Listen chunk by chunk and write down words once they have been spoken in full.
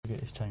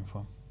this chain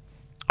from?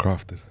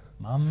 Crafted.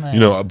 My man. You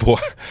know, I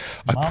bought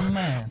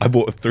man. I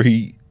bought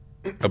three.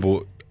 I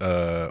bought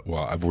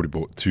well, I've already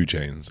bought 2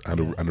 chains and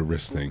a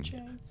wrist thing.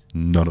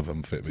 None of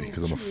them fit me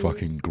because I'm a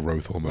fucking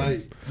growth hormone.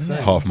 Mate,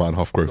 same. Half man,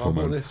 half growth So I bought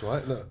hormone. this,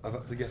 right? Look, I've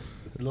had to get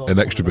this last An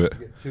one, extra I've had bit.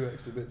 to get 2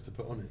 extra bits to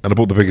put on it. And I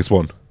bought the biggest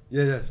one.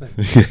 Yeah, same.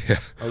 Yeah.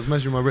 I was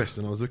measuring my wrist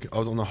and I was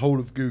on the whole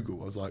of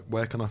Google. I was like,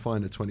 where can I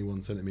find a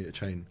 21 centimeter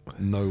chain?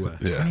 Nowhere.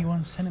 Yeah.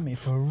 21 centimetre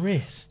for a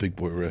wrist. Big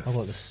boy wrist. I've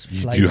got the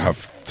You flakiest- do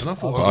have. And I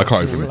thought But I I got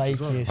can't small even. wrists as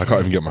well. flakiest I can't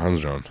even get my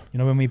hands around. You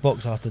know when we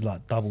box, I have to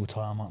like double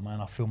tie 'em up, man.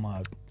 I feel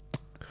my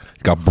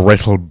It's got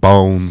brittle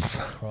bones.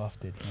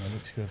 crafted. Yeah, it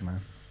looks good,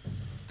 man.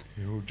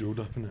 You're all jeweled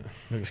up, innit?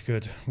 Looks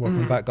good.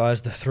 Welcome back,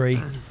 guys. The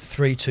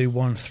 3, 2,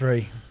 1,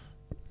 3.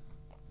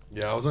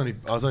 Yeah, I was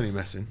only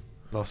messing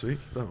last week.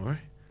 Don't worry.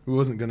 We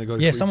wasn't going to go.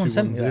 Yeah, 3, someone 2,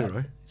 sent 1, me 0.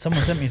 that.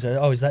 Someone sent me and said,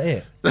 "Oh, is that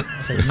it?" I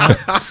said,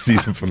 "No,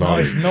 Season no,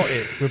 finale. it's not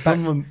it. We're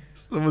back."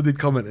 Someone did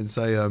comment and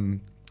say,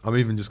 I'm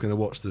even just going to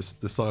watch the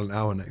Silent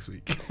Hour next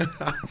week.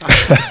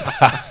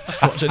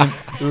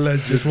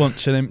 Just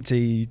watch an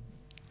empty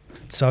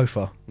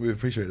sofa. We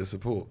appreciate the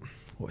support.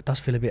 Well, it does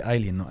feel a bit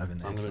alien not having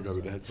that. I'm going to go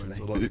with the headphones.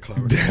 I like the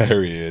clarity.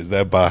 There he is.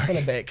 They're I back. feel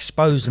a bit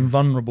exposed and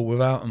vulnerable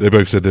without them. They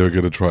both said they were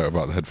going to try it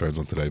about the headphones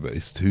on today, but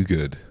it's too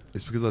good.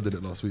 It's because I did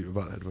it last week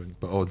without headphones,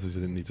 but obviously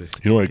I didn't need to.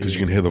 You know why? Because you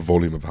can hear the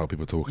volume of how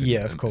people are talking.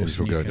 Yeah, of and course. if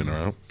you're and you going in can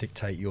or out.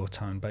 dictate your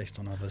tone based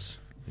on others.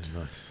 Yeah,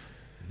 nice.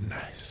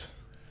 Nice.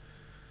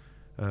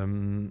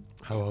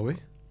 How are we?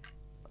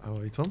 How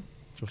are you, Tom?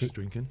 Josh is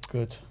drinking.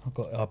 Good. I've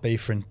got our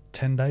beef for in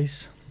 10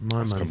 days. My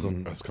man's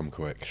on That's come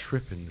quick.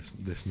 tripping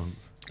this month.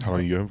 How long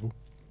are you going for?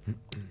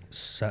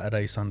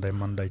 Saturday, Sunday,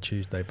 Monday,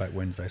 Tuesday, back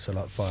Wednesday. So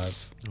like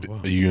 5. Oh,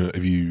 wow. Are you?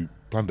 Have you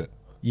planned it?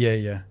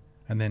 Yeah.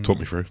 And then Talk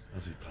me through.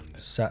 How's he planned it?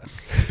 Sat.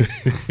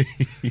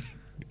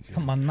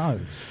 On my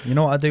nose. You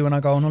know what I do when I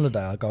go on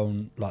holiday? I go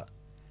on like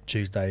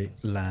Tuesday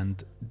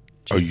land.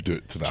 Oh, you do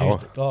it to the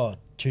hour?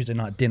 Tuesday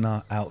night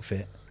dinner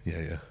outfit.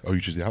 Yeah. Oh, you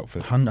choose the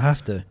outfit. I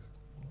have to.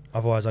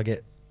 Otherwise, I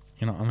get,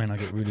 you know what I mean? I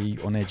get really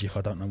on edge if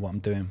I don't know what I'm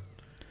doing.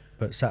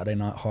 But Saturday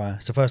night high.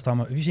 It's the first time.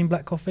 Have you seen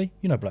Black Coffee?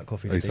 You know Black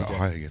Coffee. Oh, the he's that DJ.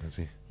 high again, is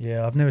he?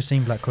 Yeah, I've never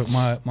seen Black Coffee.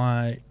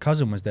 My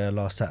cousin was there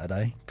last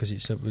Saturday because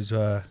it was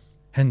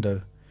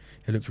Hendo.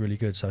 It looked really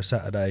good. So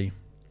Saturday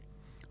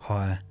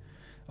high.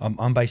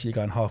 I'm basically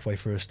going halfway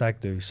through a stag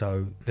do,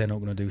 so they're not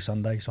going to do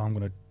Sunday. So I'm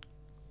going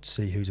to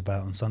see who's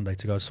about on Sunday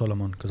to go to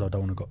Solomon because I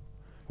don't want to go.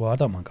 Well, I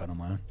don't mind going on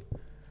my own.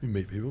 You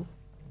meet people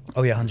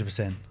Oh yeah,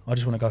 100%. I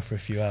just want to go for a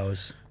few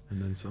hours.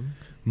 and then some.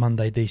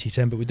 Monday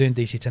DC10, but we're doing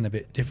DC10 a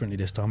bit differently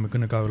this time. We're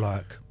going to go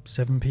like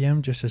 7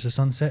 p.m. just as the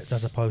sun sets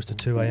as opposed to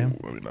 2 a.m.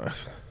 Ooh, that'd be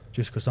nice.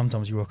 Just because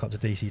sometimes you walk up to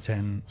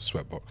DC10.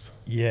 Sweatbox.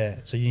 Yeah,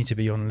 so you need to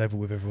be on level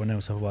with everyone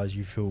else, otherwise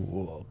you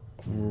feel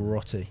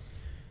grotty.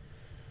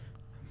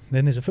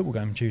 Then there's a football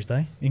game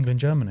Tuesday,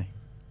 England-Germany.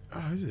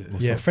 Oh, is it?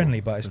 Yeah,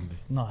 friendly, but it's Friendly.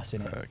 nice,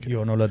 isn't it? Okay.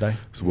 You're on holiday.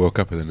 It's a World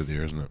Cup at the end of the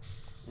year, isn't it?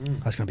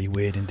 That's going to be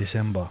weird in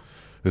December.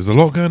 There's a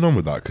lot going on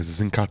with that because it's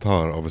in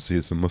Qatar. Obviously,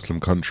 it's a Muslim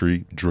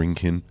country.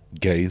 Drinking,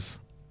 gays,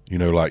 you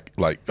know, like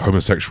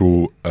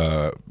homosexual,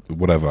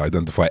 whatever.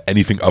 Identify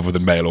anything other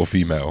than male or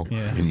female,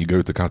 Yeah. and you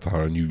go to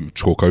Qatar and you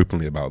talk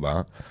openly about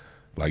that,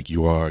 like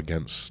you are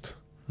against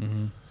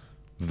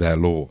their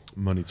law.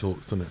 Money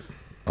talks, doesn't it?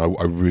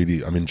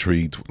 I'm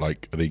intrigued.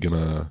 Like, are they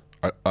gonna?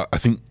 I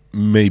think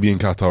maybe in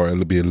Qatar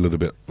it'll be a little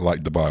bit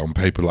like Dubai. On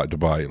paper, like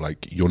Dubai,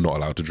 like you're not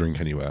allowed to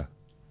drink anywhere,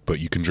 but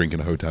you can drink in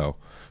a hotel.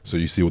 So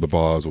you see all the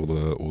bars, all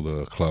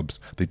the clubs.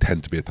 They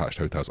tend to be attached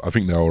to hotels. I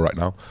think they're all right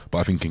now, but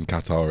I think in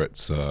Qatar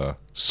it's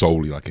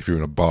solely like if you're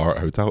in a bar at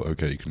a hotel,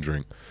 okay, you can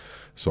drink.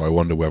 So I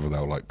wonder whether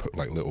they'll like put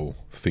like little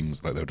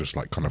things like they'll just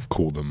like kind of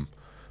call them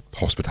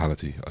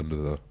hospitality under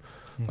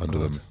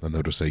them, and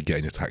they'll just say get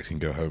in your taxi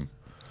and go home.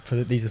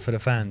 These are for the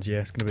fans, yeah.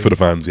 It's going to be For the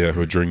fans, yeah,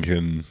 who are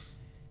drinking.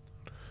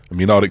 I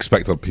mean, I'd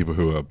expect of people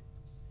who are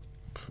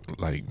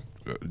like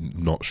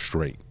not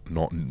straight,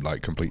 not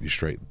like completely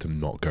straight, to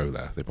not go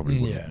there. They probably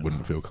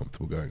wouldn't feel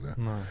comfortable going there.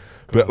 No.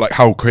 But like,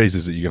 how crazy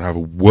is it? You can have a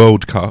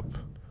World Cup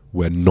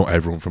where not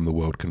everyone from the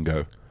world can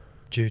go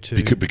Due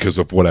to because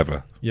of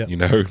whatever, Yep. you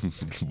know,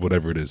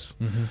 whatever it is,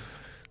 Mhm.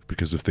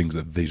 because of things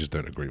that they just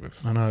don't agree with.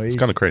 I know It's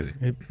kind of crazy.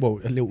 Well,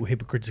 a little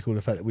hypocritical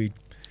the fact that we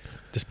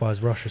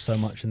despise Russia so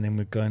much, and then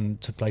we're going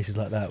to places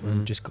like that where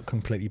we've just got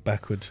completely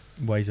backward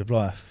ways of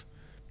life.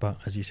 But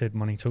as you said,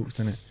 money talks,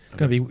 doesn't it? It's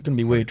going to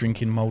be weird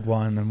drinking mulled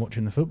wine and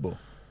watching the football,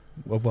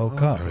 World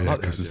Cup. Oh, yeah,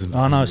 'cause it's in-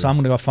 I know, so I'm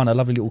going to go find a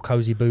lovely little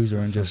cozy boozer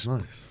and Sounds just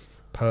nice.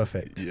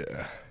 perfect.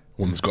 Yeah,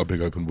 one that's got a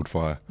big open wood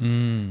fire.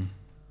 Mm.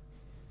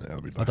 Yeah,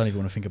 that'd be nice. I don't even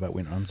want to think about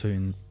winter. I'm too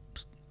in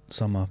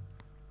summer,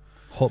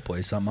 hot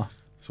boy summer.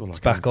 all It's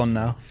I back can. on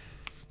now.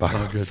 Back Oh,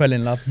 on. good. Fell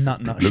in love.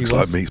 Nut. Looks she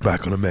like was. meat's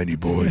back on the menu,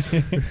 boys.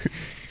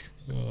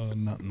 Oh,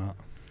 nut.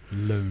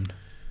 Loon.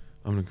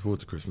 I'm looking forward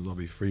to Christmas. I'll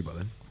be free by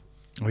then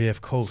Oh yeah,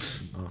 of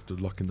course. after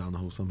locking down the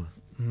whole summer.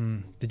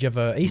 Did you have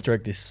a Easter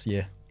egg this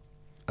year?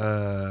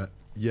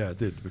 Yeah, I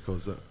did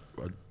because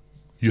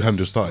You haven't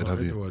just started,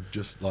 have you? Well,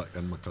 just like,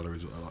 and my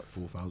calories were like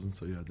 4,000.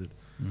 So yeah, I did.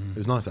 It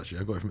was nice actually.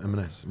 I got it from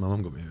M&S. My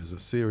mum got me. It was a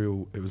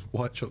cereal. It was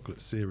white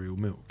chocolate cereal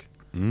milk.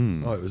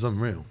 Oh, it was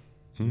unreal.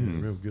 Mm.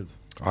 Yeah, real good.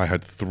 I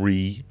had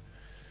 3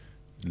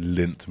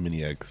 Lindt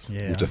mini eggs,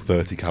 Yeah. which are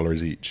 30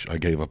 calories each. I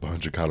gave up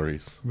 100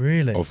 calories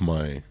Really? of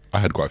my. I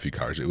had quite a few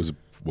calories. It was,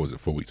 what was it,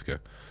 4 weeks ago?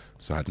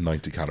 So I had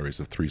 90 calories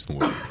of 3 small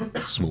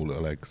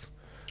little eggs,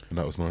 and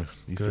that was my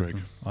Easter egg.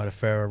 Good. I had a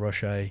Ferrero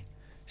Rocher,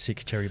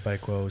 6 cherry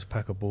bakewells,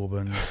 pack of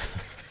bourbon.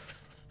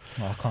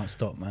 Well, I can't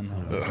stop, man.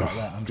 It's like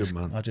that. Good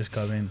man. I just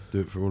go in.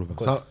 Do it for all of us.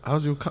 Good.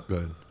 How's your cut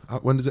going?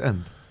 When does it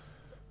end?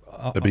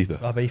 Ibiza.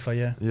 Ibiza,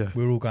 yeah. Yeah.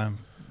 We're all going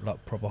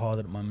like proper hard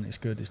at the moment. It's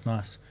good. It's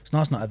nice. It's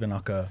nice not having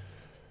like a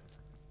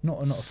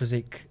not a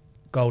physique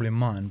goal in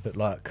mind, but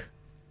like,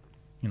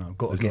 you know,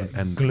 got to There's get no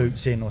end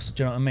glutes in, or do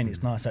you know what I mean?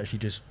 It's nice actually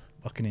just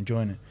fucking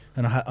enjoying it.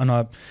 And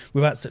I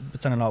without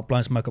pretending like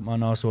blowing smoke up my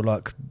nose or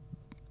like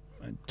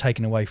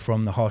taking away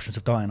from the harshness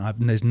of dieting,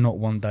 there's not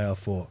one day I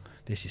thought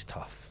this is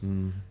tough.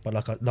 But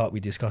like we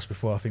discussed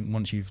before, I think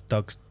once you've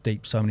dug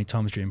deep so many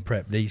times during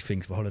prep, these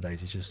things for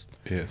holidays is just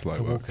Yeah, it's like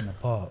a work. walk in the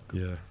park.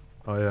 Yeah.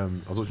 I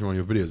was watching one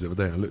of your videos the other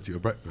day and I looked at your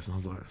breakfast and I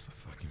was like, that's a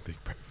fucking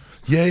big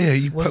breakfast. Yeah,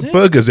 you Was put it?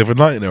 burgers the other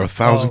night and there are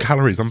 1,000 Oh,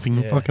 calories. I'm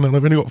thinking, yeah. fucking hell,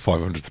 I've only got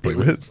 500 to play It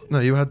was, with. no,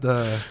 you had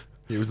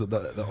it was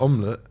the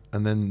omelette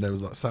and then there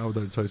was like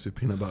sourdough toast with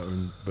peanut butter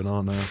and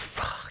banana,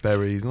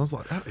 berries, and I was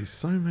like, that is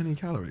so many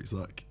calories.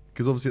 Like,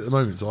 because obviously at the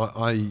moment, so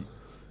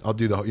I'll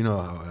do the, you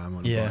know how I am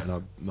on a Yeah.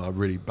 diet, and I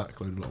really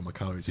backload a lot of my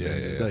calories for Yeah, the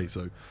end of yeah, the yeah. day.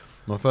 So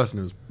my first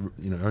meal was,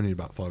 you know, only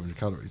about 500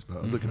 calories, but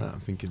I was looking at it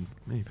and thinking,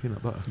 me,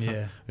 peanut butter.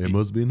 Yeah. It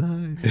must be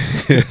nice.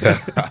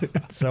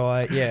 So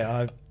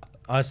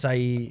I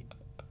say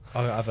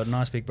I have a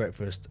nice big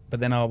breakfast, but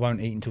then I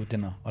won't eat until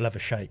dinner. I'll have a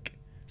shake.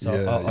 So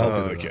Yeah, I'll, yeah. I'll,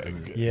 Oh, okay.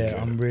 yeah,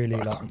 I'm really I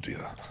like can't do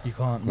that. you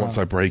can't. Once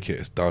no. I break it,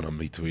 it's done. I'm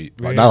need to eat.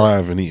 Really? Like now, I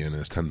haven't eaten.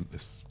 It's 10.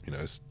 It's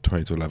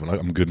 20 to 11.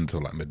 I'm good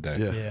until like midday.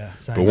 Yeah. Yeah,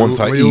 same. But once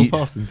I Were you all eat-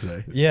 fasting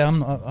today? Yeah,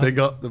 Big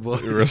up the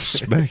boys.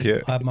 Respect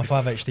it. I had my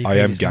 5-HTP I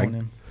am this gang.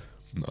 morning.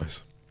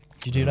 Nice.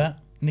 Did you do that?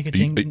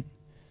 Nicotine, Eat-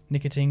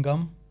 nicotine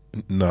gum?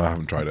 No, I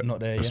haven't tried it. Not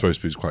there It's yet?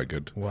 supposed to be quite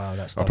good. Wow,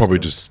 that's. I'll probably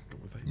just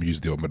use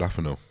the old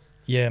modafinil.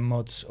 Yeah,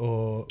 mods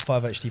or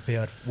 5-HTP.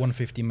 I had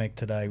 150 meg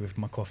today with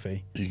my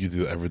coffee. You could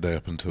do it every day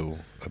up until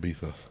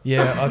Ibiza.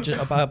 Yeah,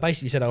 I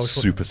basically said I was.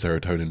 Super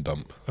serotonin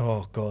dump.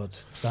 Oh God,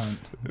 don't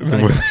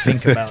even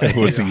think about it.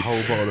 We'll Eat see. a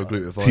whole bottle of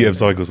glutathione. TF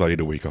Cycles, I need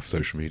a week off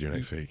social media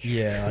next week.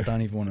 Yeah, I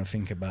don't even want to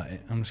think about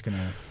it. I'm just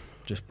gonna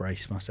just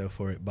brace myself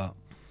for it. But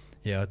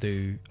yeah, I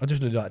do. I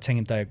just do like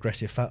 10-day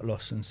aggressive fat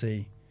loss and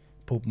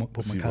put my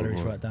See what calories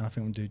works. right down. I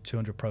think we'll do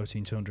 200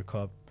 protein, 200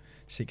 carb,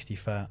 60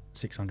 fat,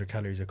 600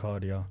 calories of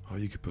cardio. Oh,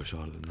 you could push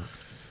harder than that.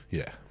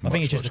 Yeah. I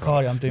think it's just the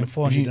cardio. I'm doing If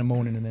 400 you- in the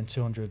morning and then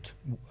 200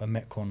 a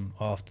metcon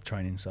after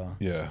training. So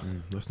Yeah.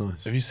 That's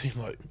nice. Have you seen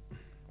like?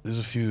 There's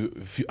a few.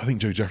 I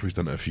think Joe Jeffrey's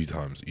done it a few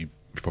times. You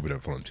probably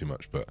don't follow him too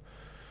much, but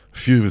a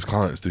few of his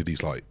clients do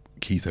these like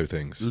keto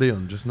things.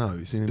 Leon, just now,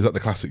 you seen him? Is that the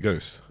classic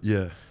Ghost?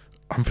 Yeah.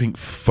 I'm thinking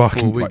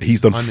fucking 4 like weeks.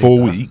 he's done I need 4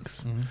 that.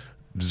 weeks,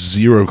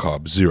 0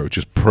 carbs, 0,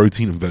 just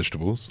protein and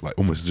vegetables, like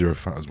almost 0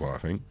 fat as well. I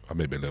think, or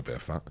maybe a little bit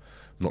of fat,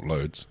 not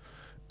loads.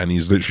 And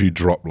he's literally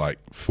dropped like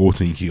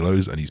 14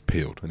 kilos, and he's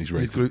peeled, and he's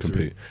ready His to glutes are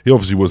compete. He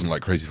obviously wasn't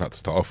like crazy fat to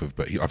start off with,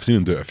 but I've seen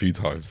him do it a few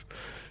times.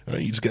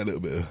 You just get a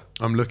little bit of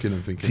I'm looking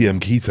and thinking. TM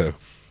keto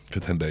for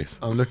 10 days.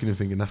 I'm looking and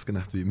thinking that's going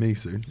to have to be me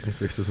soon if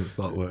this doesn't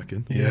start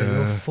working.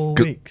 Yeah, you're 4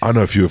 'Cause weeks. I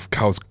know a few of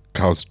Cal's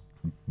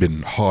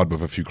been hard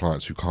with a few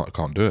clients who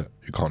can't do it,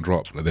 who can't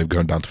drop. Like they've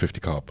gone down to 50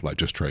 carb, like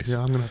just trace.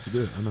 Yeah, I'm going to have to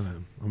do it. I know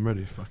him. I'm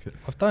ready. Fuck it.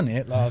 I've done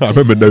it. Like, I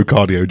remember no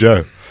cardio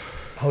Joe.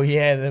 Oh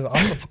yeah,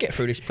 I'm gonna get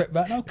through this prep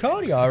without no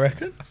cardio. I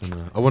reckon.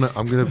 I'm gonna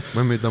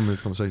when we're done with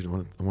this conversation,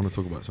 I want to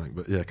talk about something.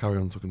 But yeah, carry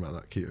on talking about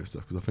that keto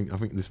stuff because I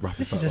think this rapid.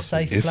 This fat is a loss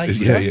safe thing-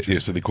 place. Yeah.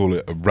 So they call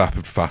it a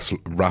rapid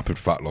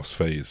fat loss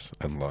phase,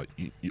 and like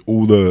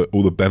all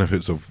the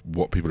benefits of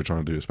what people are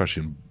trying to do,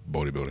 especially in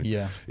bodybuilding,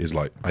 Yeah. is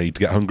like I need to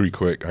get hungry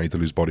quick, I need to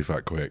lose body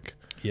fat quick,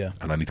 Yeah.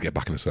 and I need to get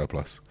back in a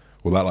surplus.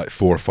 Well, that like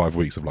 4 or 5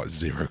 weeks of like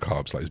 0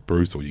 carbs, like it's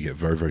brutal. You get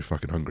very, very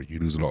fucking hungry. You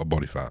lose a lot of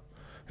body fat,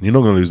 and you're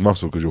not going to lose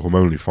muscle because you're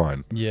hormonally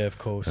fine. Yeah, of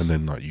course. And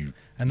then like you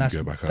that's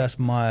go back up. that's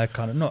my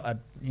kind of not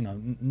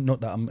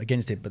that I'm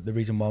against it, but the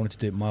reason why I wanted to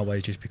do it my way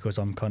is just because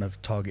I'm kind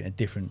of targeting a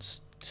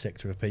different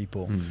sector of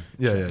people.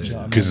 Yeah, Do you know what I because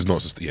mean?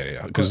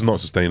 because it's not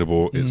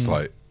sustainable. It's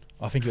like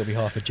I think it'll be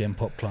hard for Gen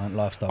Pop client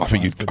lifestyle. I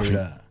think clients to do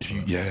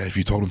that. if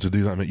you told them to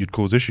do that, mate, you'd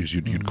cause issues.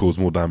 You'd cause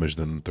more damage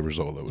than the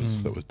result that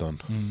was done.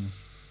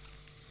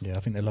 Yeah, I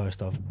think the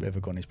lowest I've ever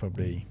gone is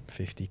probably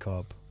 50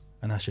 carb,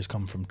 and that's just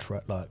come from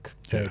veg.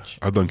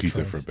 I've done keto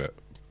trace. for a bit.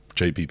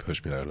 JP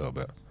pushed me there a little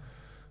bit.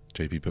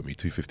 JP put me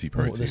 250 What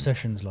were protein. the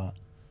sessions like?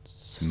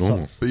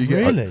 Normal. but you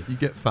get Really? you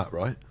get fat,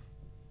 right?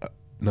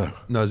 No,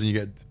 No, as in you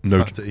get No,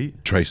 fat to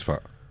eat. trace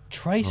fat.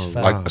 Trace Oh,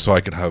 fat. wow. So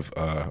I could have.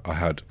 I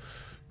had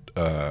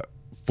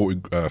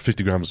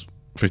 50 grams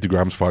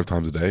 5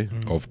 times a day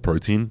of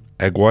protein,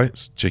 egg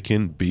whites,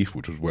 chicken, beef,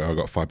 which was where I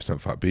got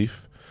 5% fat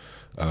beef,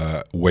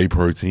 whey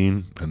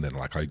protein, and then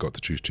like I got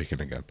to choose chicken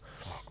again.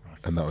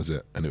 And that was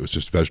it. And it was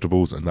just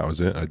vegetables, and that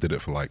was it. I did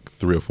it for like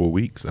 3 or 4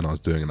 weeks, and I was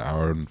doing an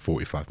hour and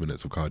 45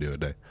 minutes of cardio a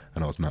day,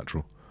 and I was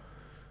natural.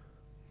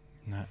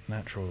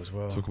 Natural as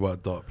well. Talk about a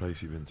dark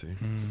place you've been to.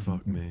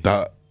 Fuck me.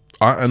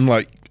 And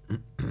like,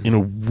 in a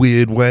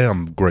weird way,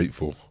 I'm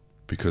grateful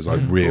because I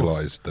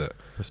realised that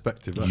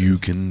Perspective. you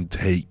can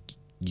take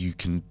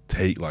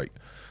like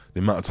the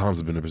amount of times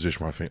I've been in a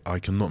position where I think I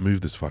cannot move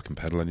this fucking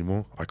pedal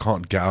anymore. I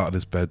can't get out of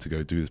this bed to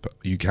go do this. But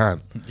you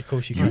can. Of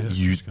course you can.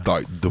 You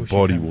like the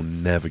body will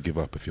never give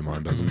up if your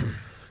mind doesn't.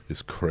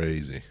 It's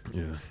crazy.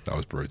 Yeah. That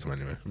was brutal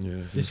anyway.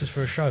 Yeah. This was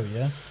for a show,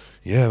 yeah?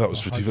 Yeah, that was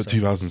I for hope so.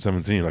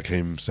 2017. I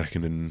came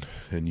second in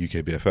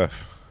UK BFF.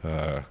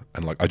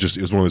 And like it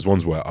was one of those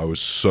ones where I was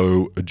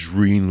so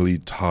adrenally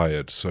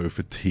tired, so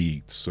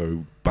fatigued,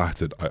 so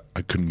battered,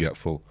 I couldn't get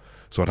full.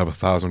 So I'd have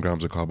 1,000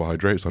 grams of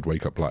carbohydrates, I'd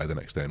wake up lighter the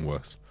next day and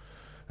worse.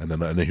 And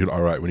then he'd,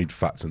 all right, we need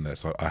fats in there.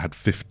 So I had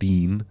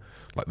 15,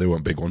 like they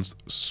weren't big ones,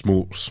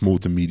 small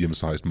to medium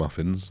sized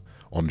muffins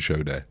on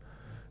show day.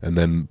 And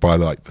then by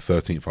like the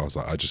 13th, I was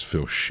like, I just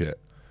feel shit.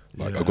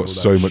 Like I've got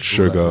so much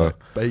sugar.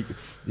 Bacon,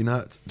 you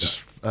know,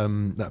 just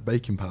that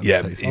baking powder.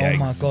 yeah, taste. yeah, Oh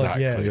my God,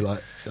 exactly. yeah. You're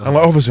like, And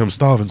like obviously I'm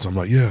starving, so I'm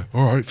like, yeah,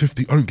 all right,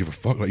 50. I don't give a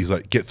fuck. Like he's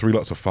like, get 3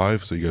 lots of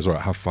 5. So he goes, all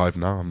right, have 5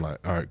 now. I'm like,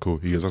 all right, cool.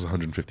 He goes, that's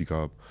 150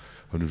 carb.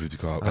 how's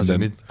And your,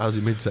 then how's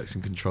your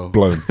midsection control?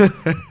 blown,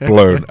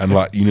 and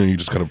like you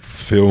just kind of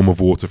film of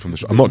water from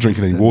the. I'm not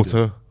drinking any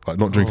water. Like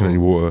not drinking any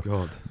water.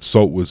 God.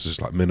 Salt was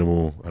just like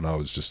minimal, and I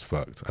was just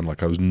fucked. And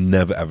like I was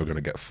never ever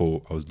gonna get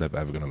full. I was never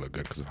ever gonna look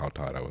good because of how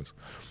tired I was.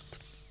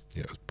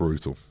 Yeah, it was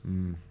brutal.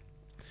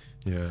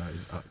 Yeah, that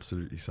is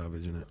absolutely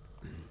savage, isn't it?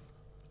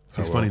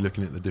 Oh, It's funny well.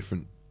 looking at the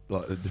different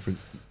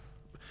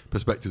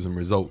perspectives and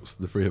results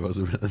the three of us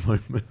are in at the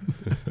moment.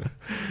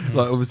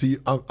 Like obviously,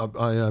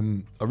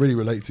 I really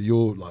relate to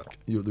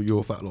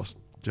your fat loss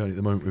journey at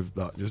the moment with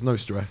that. There's no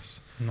stress.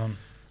 None.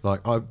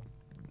 Like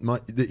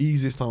the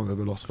easiest time I've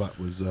ever lost fat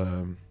was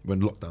when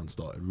lockdown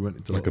started. We went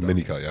into Like a lockdown.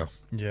 mini cut, yeah.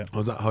 Yeah. I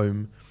was at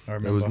home. I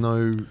remember. There was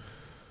no.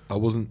 I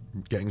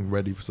wasn't getting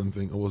ready for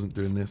something. I wasn't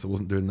doing this. I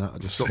wasn't doing that. I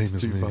just stopped Same at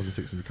as me.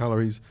 2,600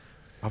 calories.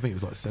 I think it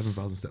was like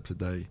 7,000 steps a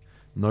day.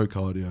 No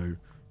cardio,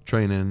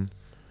 training,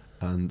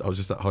 and I was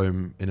just at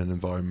home in an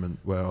environment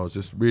where I was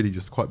just really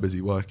just quite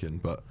busy working,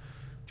 but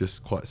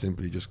just quite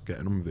simply just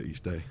getting on with it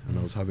each day. And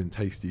I was having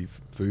tasty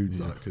foods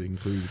that could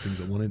include the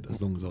things I wanted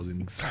as long as I was in.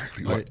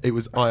 Exactly. Like, it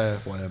was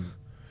IFYM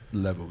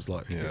levels.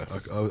 Like Yeah. I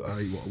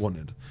ate what I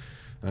wanted,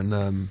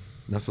 and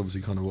that's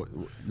obviously kind of what,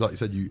 like you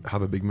said, you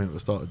have a big meal at the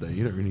start of the day.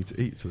 You don't really need to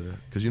eat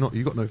because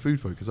you've got no food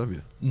focus, have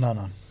you?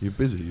 No. You're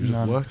busy. You're just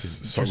None. working.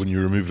 So when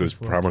you remove those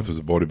just working. parameters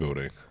of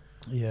bodybuilding,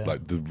 Yeah.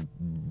 like the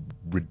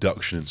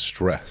reduction in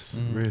stress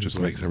Really just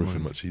blows makes my everything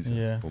mind. much easier.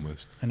 Yeah.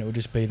 Almost. And it would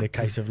just be the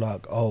case of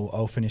like, oh,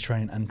 I'll finish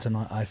training and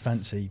tonight I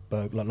fancy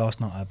burger. Like last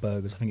night I had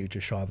burgers. I think it was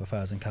just shy of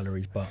 1,000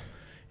 calories. But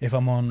if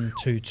I'm on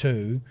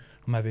 2.2,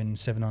 I'm having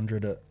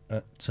 700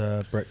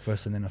 at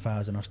breakfast and then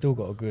 1,000. I've still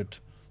got a good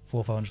 400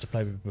 or 500 to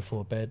play with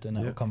before bed, and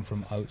that'll Yeah. come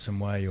from oats and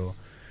whey or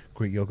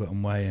Greek yogurt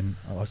and whey. And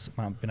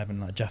I've been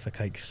having like Jaffa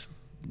cakes.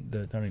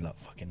 They're only like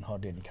fucking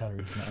hardly any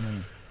calories. You know what I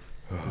mean?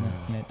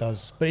 And it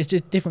does, but it's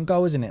just different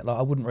goal, isn't it? Like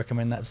I wouldn't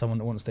recommend that to someone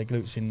that wants their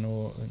glutes in,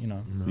 or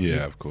No.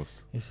 Yeah, of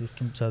course. It's just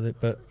so that,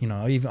 but you know,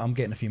 I'm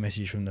getting a few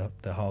messages from the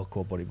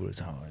hardcore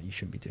bodybuilders. Oh, you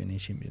shouldn't be doing this, you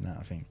shouldn't be doing that.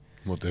 I think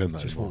I'm not doing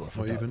that just anymore. water for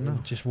Not that. even now?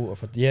 Just water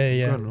for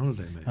yeah. Going on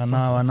holiday, mate.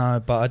 I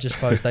know, but I just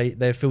suppose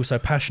they feel so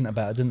passionate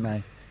about it, don't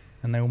they?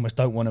 And they almost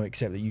don't want to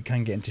accept that you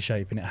can get into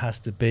shape and it has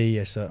to be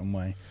a certain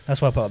way.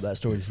 That's why I put up that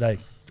story today,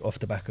 off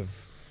the back of,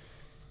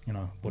 you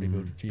know,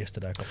 bodybuilding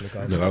yesterday. A couple of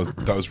guys. No,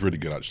 that was really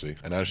good actually,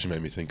 and it actually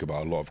made me think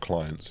about a lot of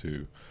clients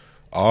who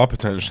are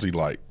potentially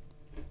like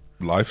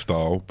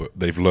lifestyle, but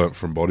they've learnt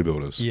from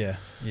bodybuilders. Yeah.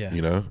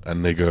 You know,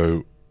 and they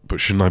go, but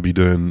shouldn't I be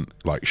doing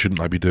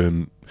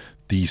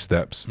these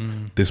steps,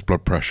 this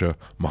blood pressure,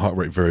 my heart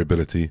rate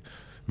variability,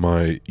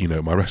 my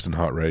resting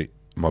heart rate,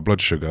 my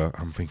blood sugar?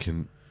 I'm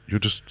thinking, you're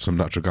just some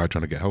natural guy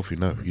trying to get healthy.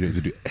 No, you don't need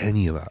to do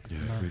any of that. Yeah,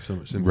 it'd be so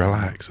much simpler.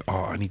 Relax.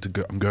 Oh, I need to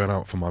go. I'm going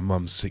out for my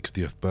mum's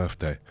 60th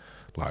birthday.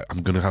 Like,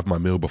 I'm going to have my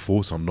meal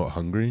before, so I'm not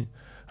hungry.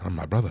 And I'm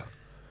like, brother,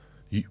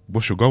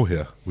 what's your goal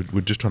here?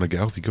 We're just trying to get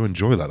healthy. Go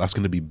enjoy that. That's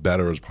going to be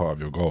better as part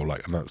of your goal.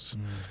 Like, and that's,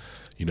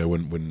 you know,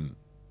 when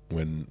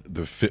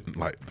the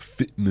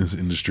fitness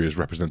industry is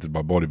represented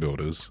by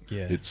bodybuilders,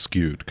 Yeah. it's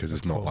skewed because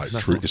it's not course. like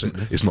That's true. not It's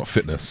fitness. not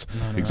fitness.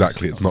 No,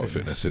 Exactly, it's it's not not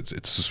fitness. It's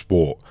a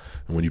sport.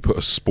 And when you put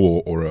a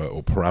sport or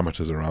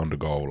parameters around a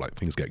goal, like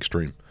things get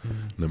extreme,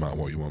 no matter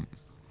what you want.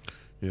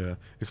 Yeah,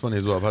 it's funny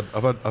as well.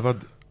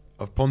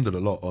 I've pondered a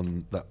lot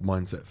on that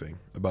mindset thing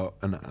about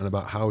and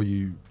about how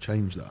you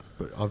change that,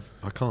 but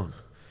I can't.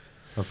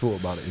 I've thought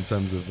about it in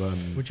terms of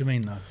What do you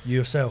mean though? You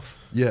yourself?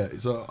 yeah.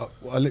 So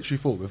I literally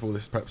thought before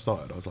this prep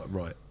started, I was like,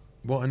 right,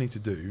 what I need to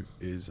do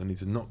is I need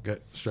to not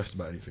get stressed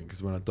about anything,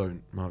 because when I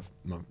don't, my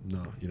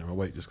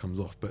weight just comes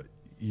off. But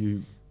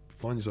you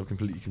find yourself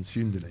completely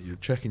consumed in it. You're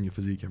checking your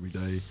physique every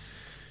day.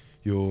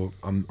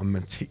 I'm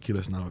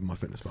meticulous now with my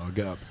fitness bar. I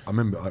get up. I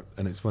remember,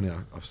 and it's funny.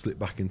 I've slipped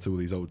back into all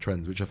these old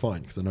trends, which are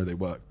fine because I know they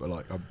work. But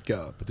like, I get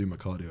up, I do my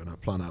cardio, and I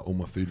plan out all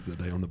my food for the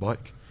day on the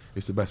bike.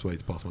 It's the best way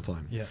to pass my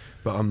time. Yeah.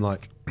 But I'm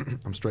like,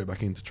 I'm straight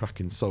back into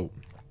tracking salt,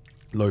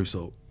 low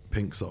salt,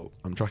 pink salt.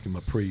 I'm tracking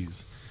my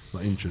pre's,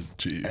 my interest.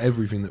 Jeez.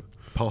 Everything that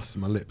passes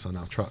my lips, I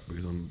now track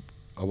because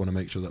I want to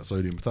make sure that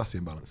sodium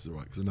potassium balance is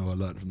right because I know I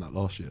learned from that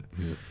last year.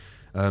 Yeah.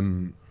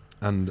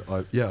 And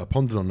I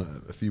pondered on it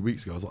a few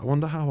weeks ago. I was like, I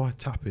wonder how I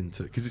tap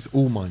into, because it's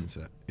all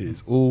mindset. It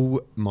is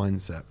all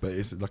mindset, but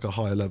it's like a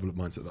higher level of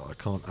mindset that I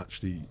can't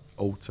actually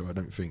alter. I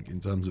don't think in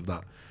terms of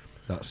that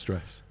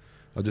stress.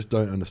 I just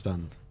don't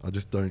understand. I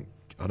don't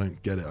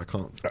get it. I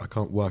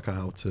can't work out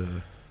how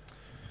to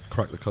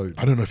crack the code.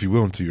 I don't know if you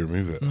will until you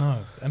remove it.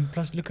 No, and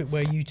plus look at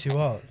where you two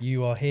are.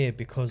 You are here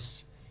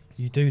because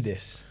you do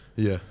this.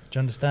 Yeah. Do you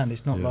understand?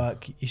 It's not Yeah.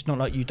 like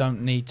you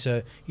don't need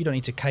to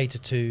cater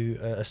to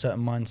a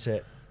certain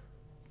mindset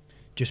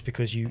just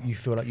because you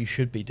feel like you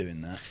should be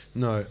doing that.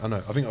 No, I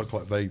know. I think I was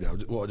quite vague there.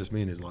 What I just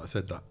mean is, like I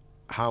said, that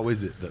how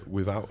is it that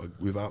without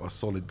a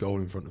solid goal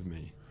in front of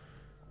me,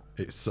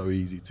 it's so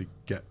easy to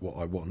get what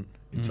I want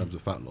in terms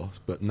of fat loss,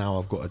 but now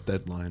I've got a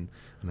deadline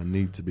and I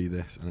need to be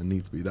this and I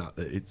need to be that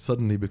it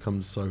suddenly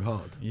becomes so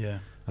hard. Yeah.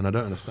 And I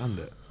don't understand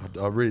it.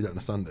 I really don't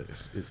understand it.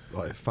 It's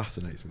like, it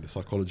fascinates me, the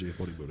psychology of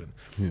bodybuilding.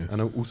 Yeah.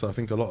 And also I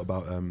think a lot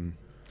about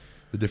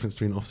the difference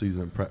between off-season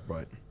and prep,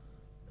 right?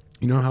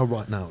 You know how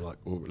right now, like,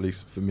 or at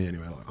least for me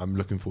anyway, like, I'm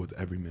looking forward to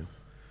every meal.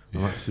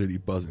 I'm absolutely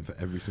buzzing for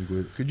every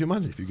single. Could you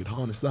imagine if you could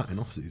harness that in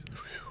off-season?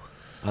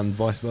 And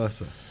vice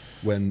versa.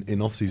 When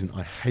in off-season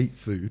I hate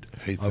food,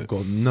 I've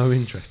got no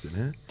interest in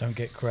it. Don't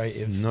get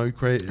creative. No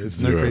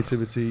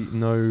creativity,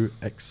 no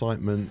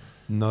excitement,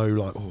 no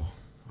like, oh,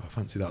 I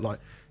fancy that. Like,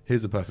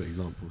 here's a perfect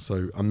example.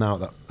 So I'm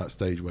now at that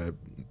stage where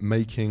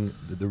making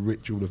the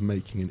ritual of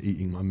making and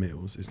eating my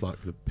meals is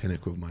like the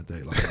pinnacle of my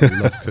day. Like, I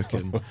love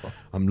cooking.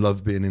 I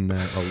love being in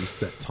there. I will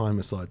set time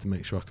aside to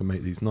make sure I can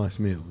make these nice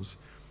meals.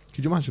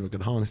 Could you imagine if I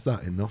could harness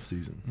that in off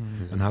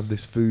season and have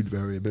this food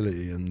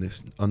variability and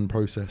this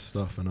unprocessed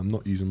stuff, and I'm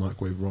not using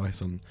microwave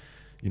rice, I'm,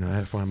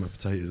 air frying my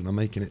potatoes and I'm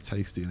making it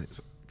tasty, and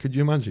could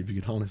you imagine if you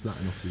could harness that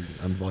in off season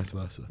and vice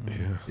versa?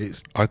 Yeah.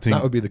 I think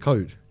that would be the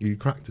code. You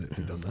cracked it if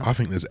you've done that. I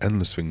think there's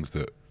endless things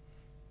that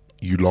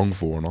you long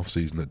for in off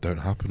season that don't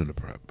happen in a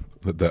prep.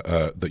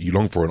 That you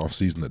long for in off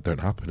season that don't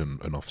happen in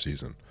an off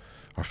season.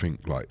 I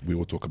think, like, we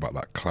all talk about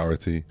that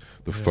clarity,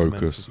 the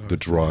focus, the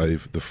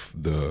drive,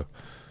 the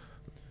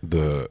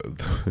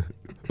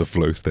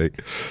flow state,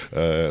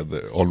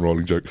 the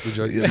on-rolling joke.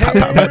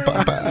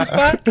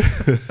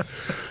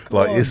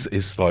 Like,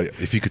 it's like,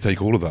 if you could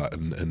take all of that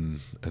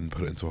and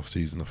put it into off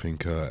season, I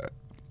think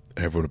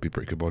everyone would be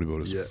pretty good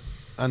bodybuilders. Yeah,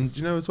 and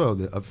as well,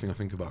 the other thing I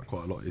think about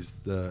quite a lot is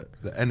the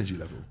energy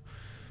level.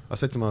 I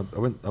said to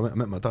I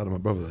met my dad and my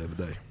brother the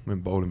other day.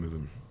 Went bowling with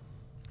him,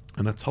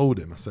 and I told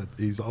him, I said,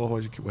 he's like, oh,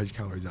 where's your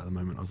calories at the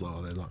moment? I was like,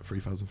 oh, they're like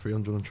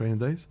 3,300 on training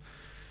days,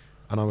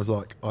 and I was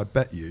like, I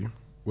bet you,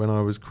 when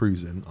I was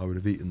cruising, I would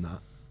have eaten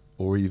that,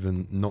 or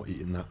even not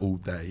eaten that all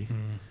day,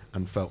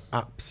 and felt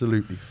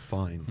absolutely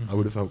fine. I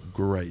would have felt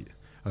great.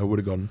 I would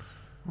have gone,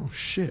 oh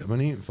shit, I've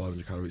only eaten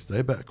 500 calories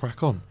today, better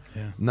crack on.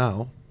 Yeah.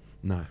 Now,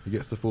 no, it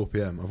gets to 4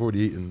 p.m. I've already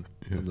eaten,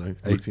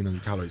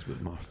 1,800 calories,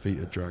 but my feet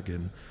are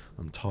dragging.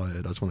 I'm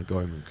tired. I just want to go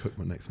home and cook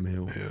my next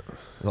meal. Yeah.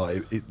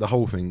 Like, the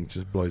whole thing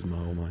just blows my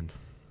whole mind.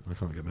 I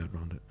can't get my head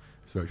around it.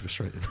 It's very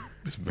frustrating.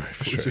 It's very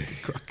frustrating.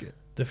 Crack it.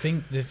 The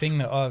thing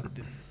that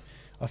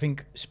I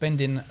think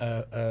spending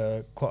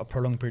quite a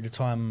prolonged period of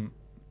time,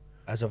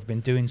 as I've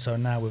been doing so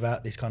now,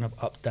 without this kind of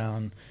up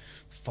down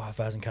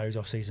 5,000 calories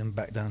off season,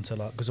 back down to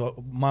like, because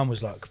mine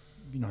was like,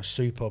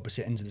 super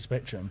opposite ends of the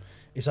spectrum.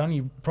 It's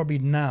only probably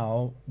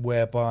now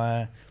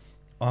whereby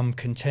I'm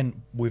content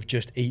with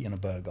just eating a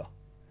burger.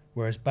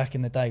 Whereas back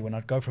in the day, when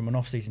I'd go from an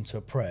off season to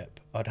a prep,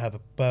 I'd have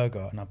a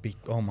burger and I'd be,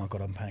 oh my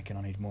God, I'm panicking,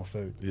 I need more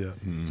food. Yeah.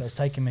 So it's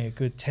taken me a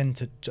good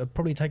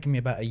probably taken me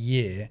about a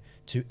year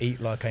to eat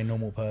like a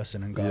normal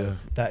person and go,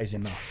 that is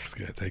enough. It's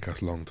going to take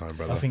us a long time,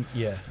 brother. I think,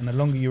 and the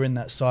longer you're in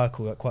that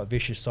cycle, that quite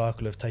vicious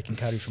cycle of taking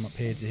calories from up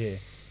here to here,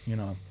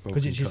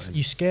 because it's just,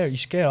 you're scared.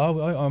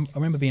 I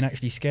remember being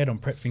actually scared on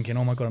prep, thinking,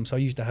 oh my God, I'm so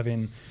used to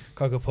having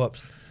Cocoa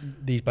Pops,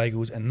 these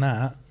bagels and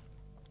that,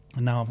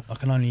 and now I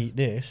can only eat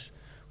this.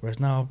 Whereas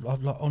now I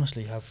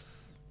honestly have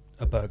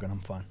a burger and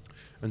I'm fine.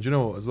 And do you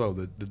know what as well?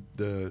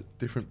 The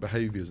different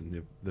behaviours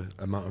and the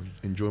amount of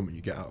enjoyment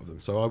you get out of them.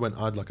 So I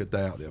had like a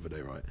day out the other day,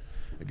 right?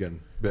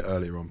 Again, a bit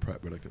earlier on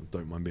prep, but I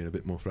don't mind being a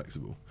bit more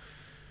flexible.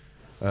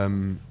 I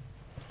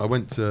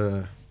went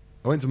to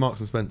Marks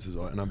and Spencer's,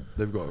 right? And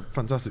they've got a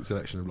fantastic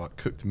selection of like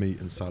cooked meat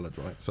and salad,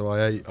 right? So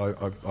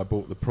I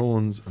bought the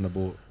prawns and I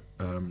bought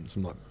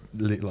some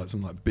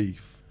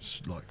beef,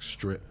 like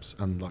strips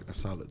and like a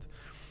salad.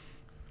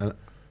 And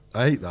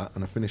I ate that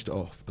and I finished it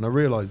off, and I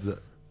realised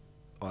that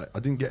I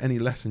didn't get any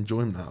less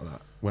enjoyment out of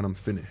that when I'm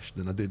finished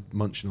than I did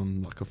munching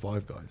on like a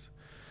Five Guys.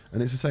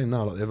 And it's the same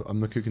now. Like,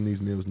 I'm cooking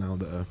these meals now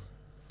that are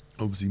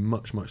obviously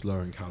much, much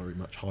lower in calorie,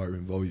 much higher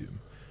in volume.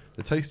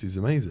 The taste is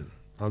amazing.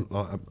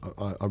 I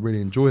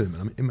really enjoy them.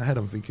 And in my head,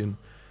 I'm thinking,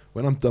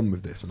 when I'm done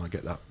with this and I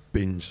get that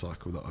binge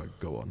cycle that I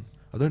go on,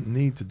 I don't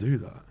need to do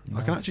that.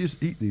 No. I can actually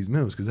just eat these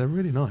meals because they're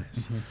really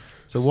nice.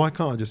 So why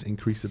can't I just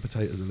increase the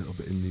potatoes a little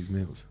bit in these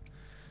meals?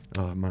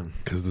 Oh man,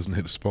 because it doesn't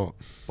hit the spot.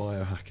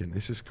 biohacking.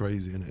 It's just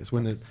crazy, isn't it? It's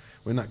when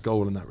that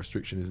goal and that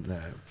restriction isn't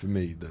there. For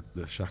me,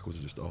 the shackles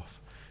are just off.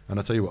 And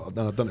I tell you what,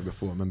 I've done it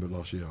before. I remember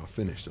last year I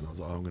finished and I was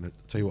like, I'm gonna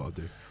tell you what I'll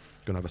do. I'm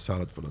gonna have a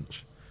salad for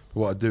lunch. But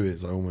what I do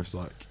is I almost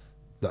like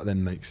that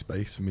then makes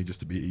space for me just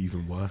to be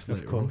even worse Of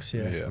later course, on.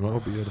 yeah. And I'll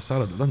be at a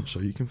salad at lunch, so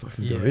you can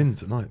fucking go Yeah. in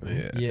tonight,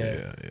 mate.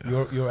 Yeah.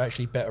 You're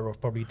actually better off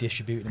probably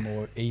distributing them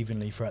more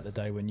evenly throughout the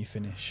day when you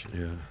finish. Yeah.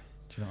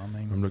 Do you know what I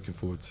mean? I'm not looking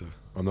forward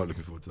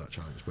to that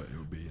challenge, but it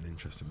will be an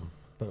interesting one.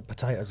 But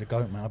potatoes are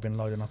goat, man. I've been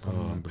loading up on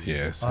them. But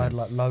Yeah, I had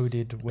like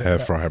loaded. air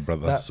fryer,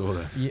 brother. that- saw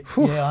that.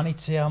 Yeah, I need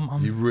to see.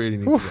 You really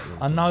need to get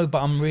one. I know,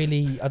 but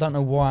I don't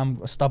know why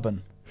I'm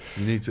stubborn.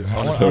 You need to.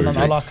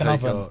 I like an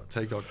oven.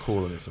 Take our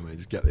call on it, somebody.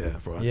 Just get the air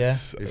fryer. Yeah.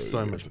 It's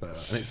so much better, and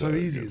it's so So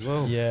easy good. as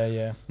well.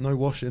 Yeah. No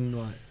washing,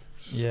 like.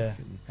 Yeah.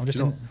 fucking- I'm just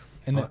Do you know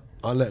in the.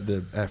 I let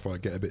the air fryer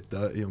get a bit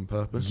dirty on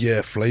purpose.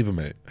 Yeah, flavour,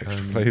 mate.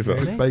 Extra flavour.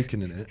 Really? Put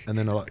bacon in it, and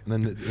then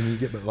and you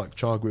get like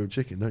char grilled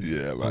chicken, don't you?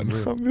 Yeah, man.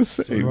 Unreal. I'm the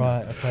same.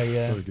 Right. Okay.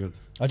 Yeah. So good.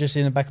 I just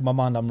in the back of my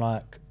mind, I'm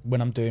like,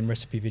 when I'm doing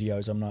recipe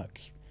videos, I'm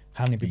like,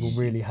 how many people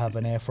really have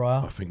an air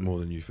fryer? I think more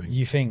than you think.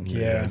 You think?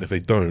 Yeah. And if they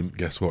don't,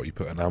 guess what? You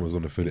put an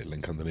Amazon affiliate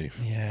link underneath.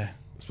 Yeah.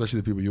 Especially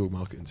the people you're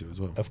marketing to as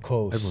well. Of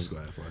course. Everyone's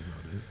got air fryers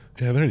nowadays.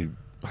 Yeah, they're only.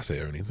 I say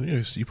only. You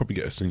know, so you probably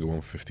get a single one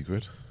for 50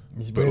 quid.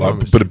 It's But really-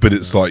 like, but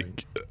it's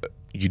like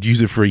you'd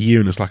use it for a year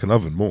and it's like an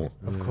oven more.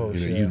 Of Yeah. course.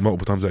 You know, yeah. you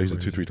multiple times. I use it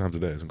 2-3 times a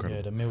day. It's Yeah,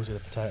 incredible. the meals with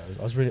the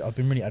potatoes. I've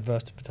been really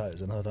adverse to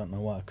potatoes, and I don't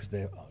know why, because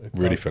they're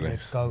Really filling. They're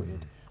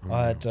goated. Oh,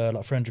 I had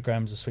like 300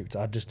 grams of sweet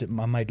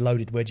potato. I made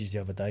loaded wedges the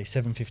other day,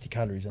 750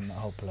 calories on that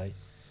whole plate.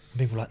 And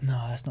people were like, no,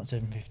 that's not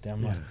 750.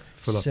 I'm like,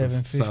 Full up of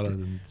 750. salad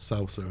and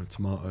salsa and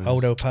tomatoes.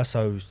 Old El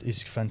Paso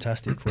is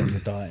fantastic when you're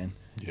dieting.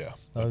 Yeah,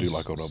 I do Those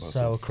like old El Paso.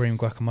 Sour cream,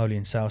 guacamole,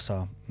 and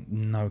salsa.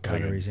 No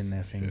Banging. calories in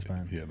their things, yeah,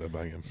 man. Yeah, they're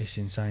banging. It's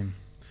insane.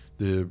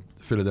 The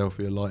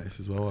Philadelphia Lights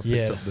as well. I picked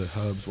Yeah. up the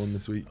herbs one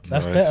this week.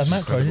 That's Nice. better macros,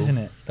 Incredible. isn't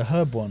it? The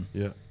herb one.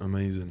 Yeah,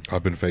 amazing.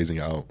 I've been phasing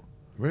it out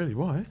Really?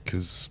 Why?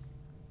 because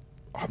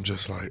I'm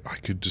just like I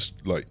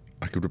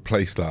could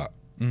replace that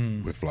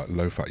Mm. with like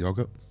low fat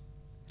yogurt.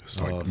 It's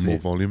like Oh, see, more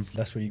volume.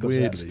 That's where you got to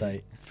that Weirdly,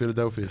 state.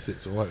 Philadelphia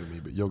sits alright with me,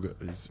 but yogurt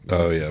is.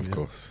 Oh yeah, messes of me up.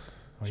 course.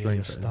 Oh, yeah, Strange your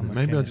that, isn't it? stomach.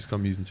 Maybe I innit? just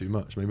come using too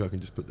much. Maybe I can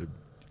just put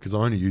because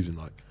I'm only using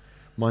like,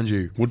 mind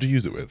you. What do you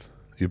use it with?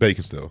 Your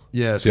bacon still?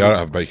 Yeah. See, I don't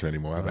have bacon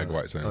anymore. I have egg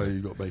whites Oh, only.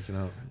 you got bacon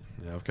out.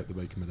 Yeah, I've kept the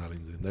bacon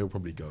medallions in. They will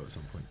probably go at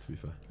some point. To be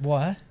fair.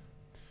 Why?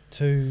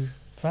 Too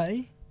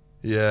fatty?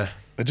 Yeah.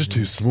 They're just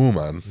too small,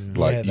 man. Yeah.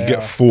 Like Yeah, you they get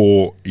are.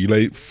 4, you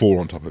lay 4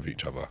 on top of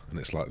each other, and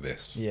it's like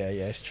this. Yeah,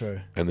 it's true.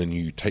 And then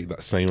you take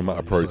that same amount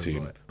of You're so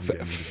protein right. I'm for,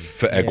 getting rid of it.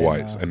 for egg Yeah,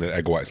 whites, no. and then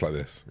egg whites like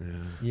this. Yeah.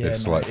 Yeah,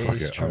 It's no, like it fuck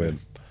is it, I'm true. in.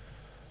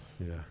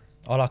 Yeah.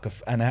 I like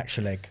an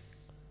actual egg.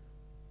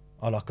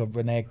 I like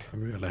an egg. A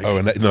real egg.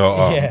 Oh,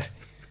 no, Yeah.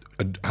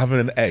 having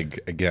an egg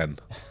again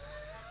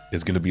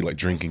is going to be like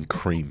drinking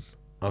cream.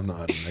 I've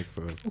not had an egg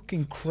for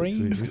Fucking 6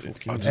 cream.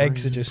 weeks.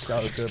 Eggs are just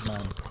so good,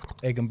 man.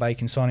 Egg and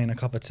bacon, Sonny, and a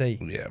cup of tea.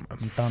 Yeah, I'm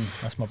man. done.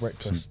 That's my Some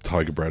breakfast.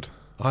 tiger bread.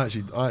 I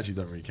actually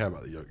don't really care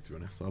about the yolk, to be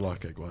honest. I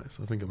like egg whites.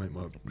 I think I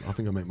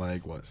make my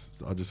egg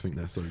whites. I just think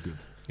they're so good.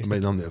 I made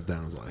an omelette of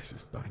down. I was like, this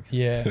is bang.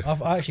 Yeah,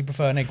 I actually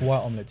prefer an egg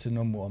white omelette to a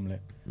normal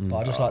omelette. But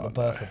I just like the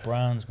Burford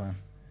Browns, man.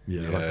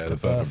 Yeah, I Yeah, like the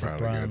Burford Brown are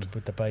Brown good.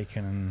 with the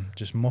bacon and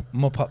just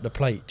mop up the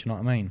plate. Do you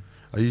know what I mean?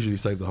 I usually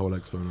save the whole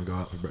eggs for when I go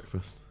out for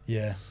breakfast.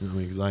 Yeah. You know what I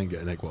mean? Because I ain't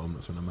getting egg white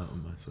omelets when I'm out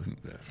on my. So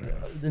Yeah, fair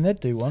enough. The Ned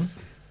do one.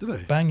 do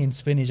they? Banging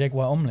spinach egg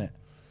white omelette.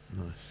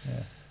 Nice.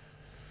 Yeah.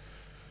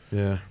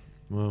 Yeah.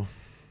 Well,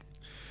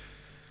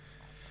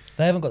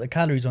 They haven't got the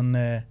calories on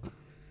there.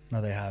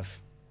 No, they have.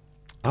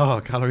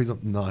 calories on.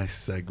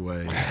 Nice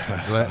segue.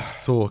 Let's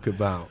talk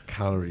about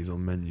calories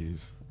on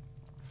menus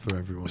for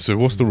everyone. So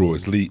what's the rule?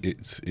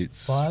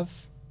 It's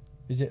 5?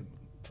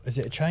 Is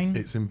it a chain?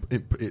 It's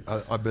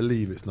I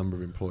believe it's number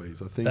of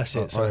employees. I think That's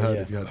it, I sorry, heard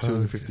yeah. if you had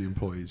 250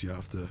 employees, you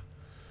have to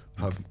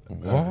have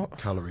What?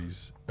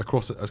 calories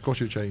across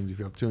your chains. If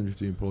you have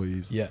 250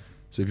 employees, Yeah.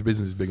 so if your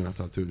business is big enough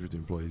to have 250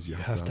 employees, you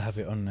You have to have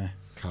it on there.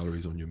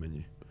 calories on your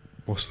menu.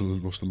 What's the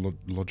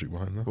logic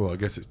behind that? Well, I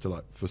guess it's to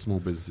like for small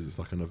businesses, it's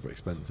like another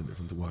expense in it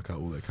for them to work out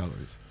all their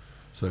calories.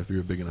 So if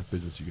you're a big enough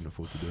business, you can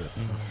afford to do it.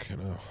 Okay,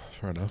 no,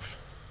 fair enough.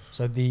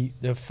 So the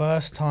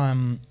first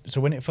time, so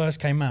when it first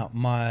came out,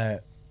 my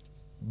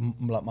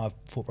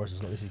thought process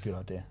was like, this is a good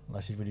idea.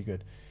 Like, this is really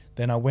good.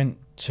 Then I went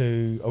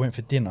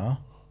for dinner,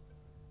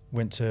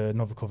 went to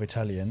Novikov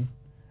Italian,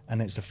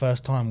 and it's the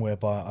first time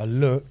whereby I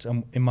looked,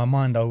 and in my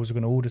mind I was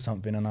going to order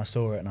something, and I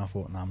saw it, and I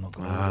thought, no, I'm not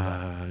going to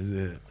order that. Is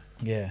it?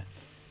 Yeah,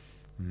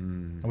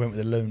 Mm. I went with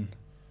the loon.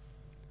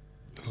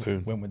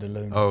 Loon. Went with the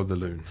loon. Oh, the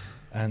loon.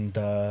 And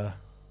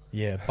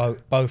yeah,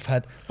 both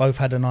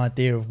had an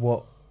idea of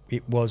what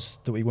it was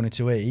that we wanted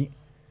to eat.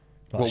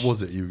 Like What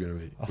was it you were going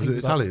to eat? I Was think it it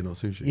was like Italian or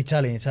sushi?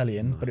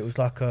 Italian, but it Nice. was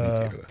like Need to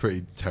go a there.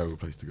 Pretty terrible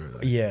place to go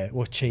though. yeah,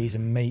 well, cheese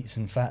and meats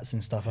and fats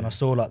and stuff. And I Yeah.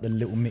 saw like the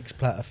little mixed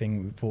platter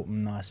thing. We thought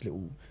nice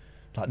little,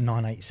 like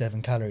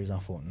 987 calories. I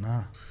thought,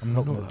 nah, I'm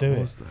not I wonder going what to do that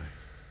it. was, though.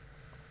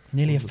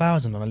 Nearly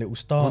 1,000 on a little I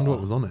starter. wonder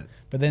what was on it.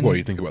 But then, What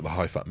you think about the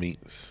high fat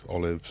meats,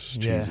 olives,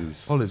 Yeah.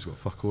 cheeses? Olives got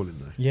fuck all in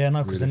there. yeah,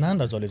 no, because the Realistic.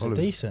 Nando's olives are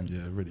decent.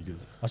 Yeah, really good.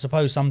 I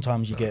suppose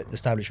sometimes you get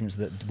establishments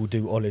that will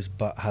do olives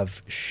but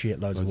have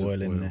shitloads of Loads of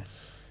oil in oil. there.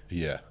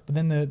 Yeah. But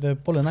then the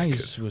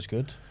bolognese Good. was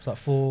good. It's like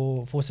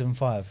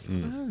 475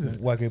 Mm.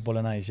 Wagyu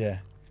bolognese. Yeah,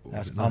 Oh,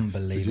 that's is it nice? Did you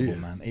unbelievable, eat it?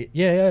 man.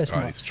 Yeah, it's I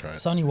nice. need to try it.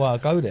 It's only why I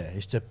go there.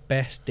 It's the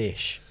best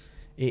dish.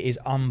 It is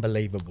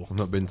unbelievable. I've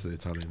not been to the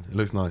Italian. It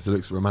looks nice. It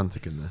looks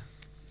romantic in there.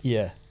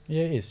 Yeah, it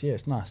is. Yeah,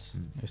 it's nice.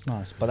 It's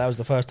nice. But that was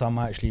the first time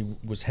I actually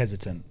was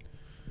hesitant,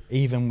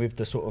 even with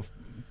the sort of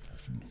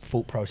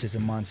thought process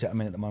and mindset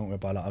I'm in at the moment,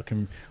 whereby like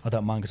I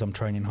don't mind because I'm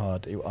training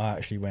hard. I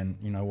actually went,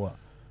 you know what?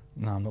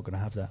 No, I'm not going to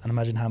have that. And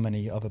imagine how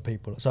many other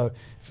people. So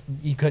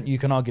you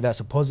can argue that's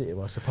a positive,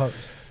 I suppose.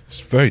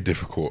 It's very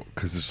difficult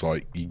because it's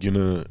like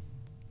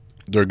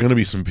there are gonna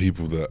be some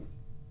people that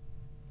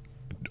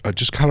are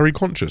just calorie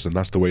conscious, and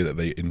that's the way that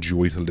they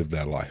enjoy to live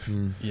their life.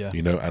 Yeah.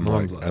 You know, and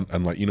Mine's like, like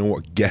and like, you know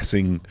what,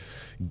 guessing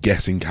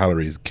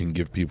calories can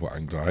give people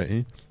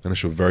anxiety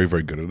unless you're very,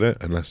 very good at it.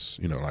 Unless,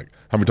 you know, like,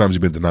 how many times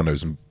you've been to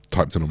Nando's and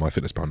typed in on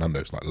MyFitnessPal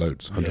Nando's? Like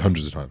loads,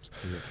 hundreds of times.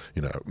 Yeah.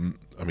 You know,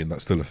 I mean,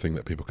 that's still a thing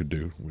that people could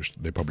do, which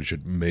they probably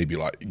should maybe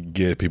like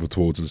gear people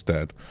towards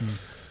instead.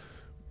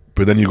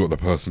 But then you've got the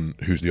person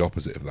who's the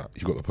opposite of that.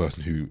 You've got the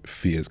person who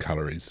fears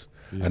calories.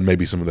 Yeah. And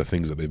maybe some of the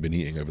things that they've been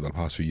eating over the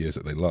past few years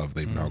that they love,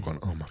 they've now gone,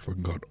 oh my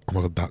fucking God,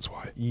 that's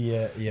why.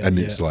 Yeah. And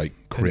it's like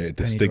created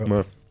this penny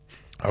stigma.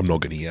 I'm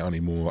not going to eat out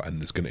anymore,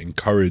 and it's going to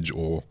encourage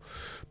or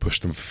push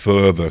them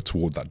further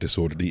toward that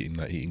disordered eating,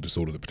 that eating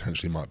disorder that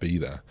potentially might be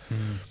there.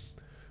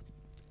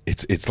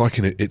 It's like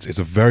it's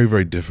a very,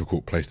 very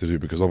difficult place to do,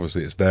 because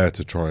obviously it's there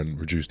to try and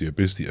reduce the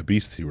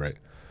obesity rate,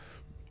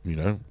 you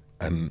know,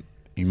 and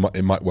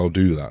it might well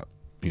do that,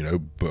 you know,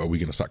 but are we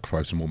going to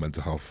sacrifice some more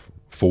mental health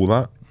for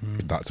that?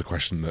 That's a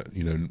question that,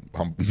 you know,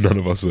 none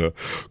of us are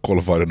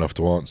qualified enough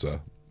to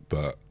answer.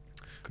 But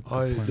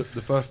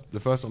The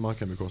first time I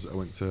came across it, I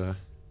went to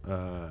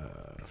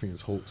I think it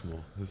was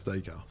Hawksmoor, the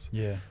steakhouse.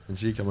 Yeah. And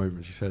she came over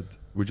and she said,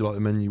 "Would you like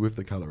the menu with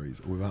the calories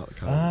or without the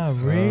Ah, calories?"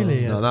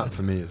 really? Now that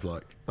for me is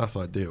like, that's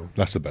ideal.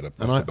 that's a better.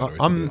 And That's a better way to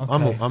do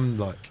it. I'm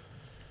like,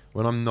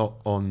 when I'm not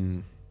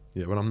on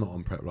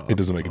prep, like It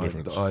doesn't make a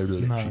difference. I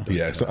literally No. don't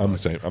Yeah, so care. I'm the Like,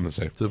 same. I'm the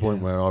same. to the point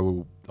Yeah. where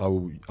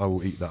I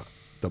will eat that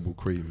double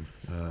cream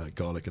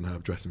garlic and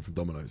herb dressing from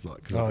Domino's,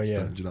 like, 'cause I Oh just yeah.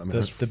 don't, do you know what I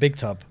mean? The big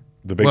tub.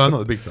 The big, Well, tub, not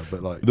the big tub,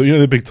 but like, you know,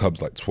 the big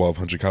tub's like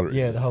 1,200 calories.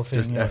 Yeah, the whole thing.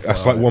 Just Yeah. F-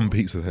 That's like one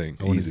pizza thing.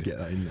 I wanted Easy. to get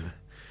that in there.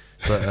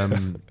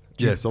 But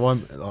yeah, so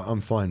I'm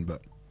fine,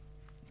 but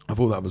I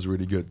thought that was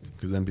really good,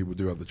 because then people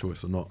do have the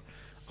choice or not.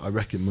 I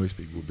reckon most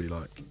people would be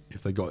like,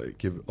 if they got it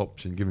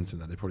option given to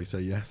them, they'd probably say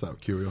yes out of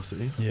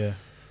curiosity. Yeah.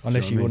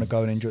 Unless what you I want to mean?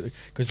 go and enjoy,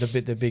 because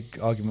the big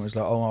argument was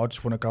like, oh, I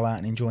just want to go out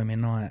and enjoy my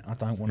night. I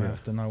don't want to Yeah.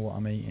 have to know what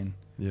I'm eating.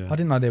 Yeah. I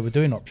didn't know they were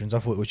doing options. I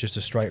thought it was just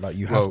a straight like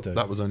you well, have to.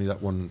 that was only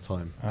that one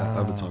time.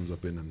 Other Ah. times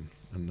I've been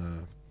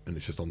and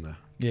it's just on there.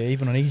 Yeah,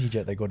 even on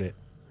EasyJet they got it.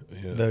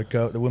 Yeah.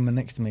 The woman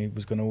next to me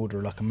was going to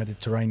order like a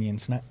Mediterranean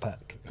snack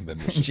pack, And then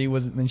and she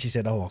wasn't. Then she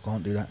said, "Oh, I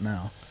can't do that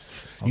now.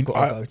 I've You- got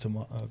I- to go to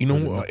my." You know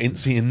Was it what?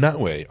 nuts? See, in that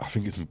way, I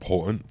think it's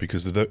important,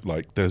 because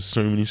there's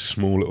so many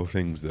small little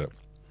things that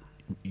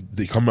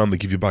they come around. They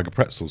give you a bag of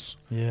pretzels.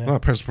 Yeah. No,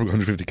 pretzels probably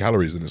 150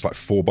 calories, and it's like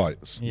 4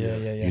 bites. Yeah.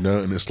 You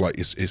know, and it's like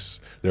it's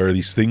there are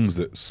these things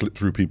that slip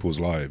through people's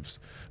lives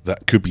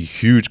that could be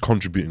huge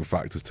contributing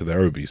factors to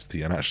their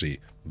obesity and actually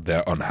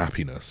their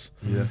unhappiness.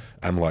 Yeah.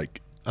 And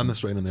like, And the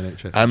strain on the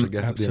NHS, And- which I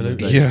guess at the end of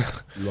the absolutely. day,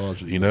 yeah,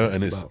 largely, you know, what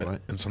and it's about,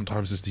 right? and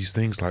sometimes it's these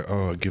things like,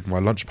 oh, I give my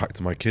lunch pack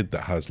to my kid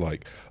that has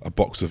like a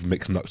box of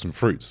mixed nuts and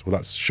fruits. Well,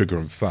 that's sugar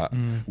and fat,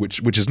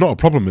 which is not a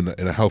problem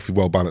in a healthy,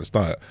 well balanced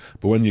diet.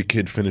 But when your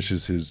kid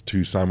finishes his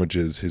 2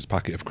 sandwiches, his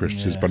packet of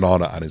crisps, his Yeah.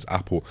 banana, and his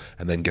apple,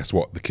 and then guess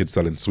what? The kid's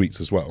selling sweets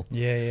as well,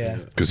 Yeah.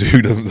 because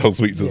who doesn't sell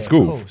sweets Yeah, at of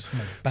school? course.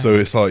 No, So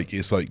bang.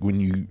 it's like when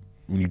you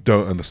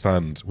don't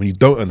understand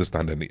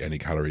any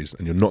calories,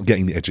 and you're not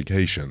getting the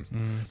education,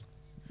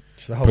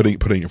 It's the whole. putting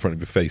it in front of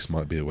your face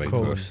might be a way Of to.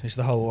 course, it's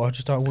the whole.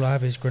 All I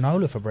have is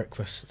granola for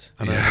breakfast.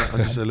 And, Yeah.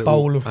 and just a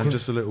Bowl little of and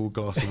just a little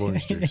glass of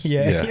orange juice.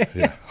 Yeah,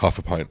 half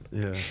a pint,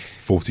 Yeah.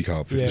 40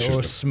 carb, 50 Yeah, or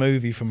a sugar.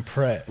 smoothie from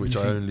Pret. Which You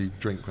I think- only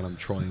drink when I'm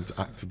trying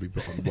to actively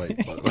put on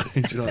weight. By the way,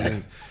 do you know what I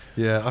mean?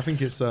 Yeah, I think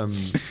it's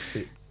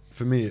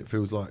for me it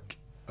feels like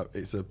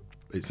it's a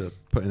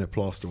putting a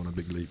plaster on a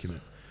big leak in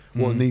it.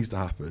 What needs to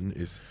happen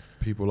is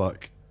people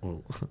like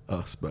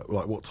us, but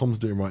like what Tom's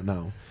doing right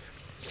now,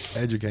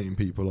 educating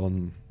people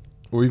on,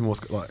 or even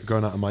what's like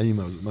going out of my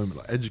emails at the moment,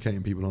 like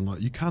educating people on like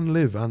you can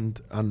live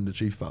and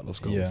achieve fat loss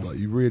goals. Yeah. Like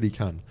you really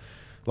can.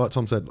 Like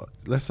Tom said, like,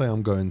 let's say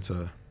I'm going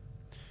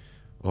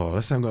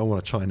on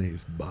a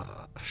Chinese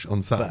bash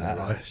on Saturday,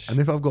 right? Bash. And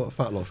if I've got a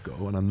fat loss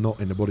goal and I'm not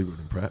in the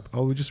bodybuilding prep, I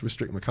will just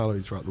restrict my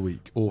calories throughout the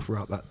week or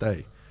throughout that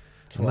day.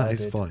 And what I that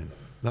is did. fine.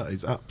 That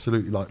is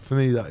absolutely, like, for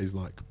me, that is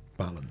like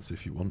balance,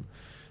 if you want.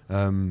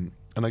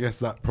 And I guess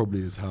that probably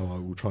is how I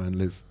will try and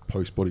live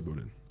post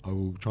bodybuilding. I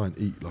will try and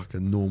eat like a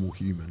normal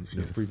human,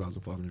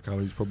 3,500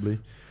 calories probably.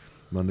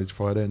 Monday to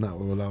Friday, and that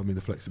will allow me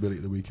the flexibility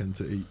of the weekend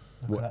to eat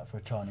Look at that for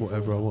a Chinese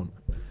whatever I order. want.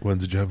 When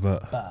did you have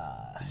that?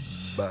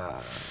 Bash.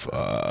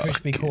 Fuck.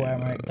 Crispy quarter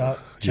American duck,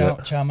 Yeah.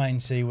 chow mein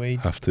seaweed,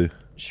 Have to.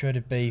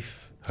 shredded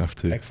beef, Have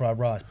to. egg fried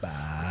rice.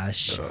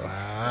 Bash.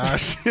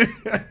 Bash.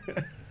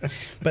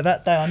 But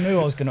that day I knew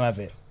I was going to have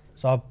it.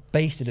 So I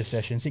basted a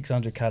session,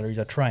 600 calories.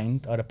 I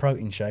trained, I had a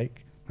protein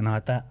shake, and I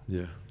had that. Yeah.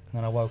 And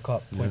then I woke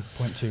up, Yeah.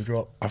 0.2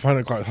 drop. I find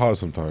it quite hard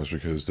sometimes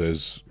because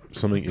there's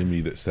something in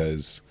me that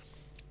says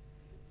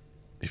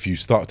if you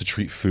start to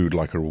treat food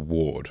like a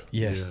reward,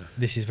 Yes, Yeah.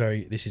 this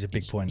is a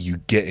big point. you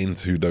get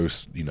into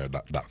those,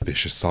 that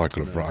vicious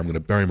cycle of, right, I'm going to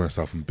bury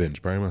myself and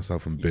binge.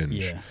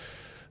 Yeah.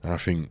 And I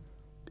think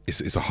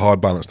it's a hard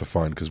balance to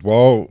find because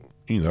while,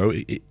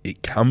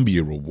 it can be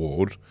a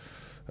reward,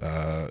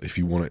 if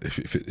you want it,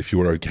 if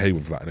you're okay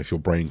with that, and if your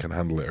brain can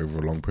handle it over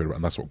a long period,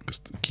 and that's what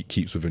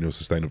keeps within your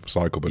sustainable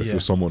cycle. But if Yeah. you're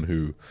someone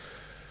who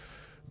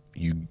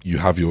you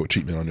have your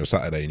cheat meal on your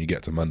Saturday and you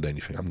get to Monday and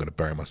you think I'm going to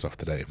bury myself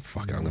today and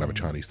fuck it, I'm going to have a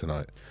Chinese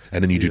tonight,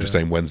 and then you do the Yeah.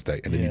 same Wednesday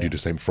and then you Yeah. do the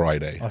same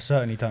Friday. I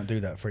certainly don't do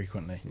that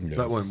frequently. Yeah.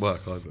 That won't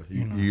work either.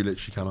 You No. you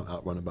literally cannot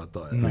outrun a bad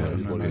diet. No, Your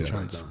no, body no will shut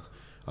chance. down.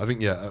 I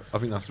think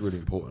that's really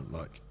important.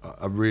 Like,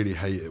 I really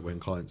hate it when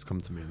clients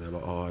come to me and they're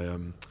like, "Oh,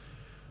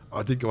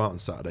 I did go out on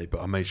Saturday,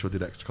 but I made sure I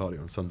did extra cardio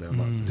on Sunday." I'm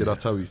like, "Did I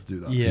tell you to do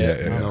that?"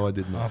 Yeah, no, No, I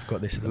did not. I've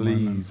got this at the moment.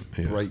 Please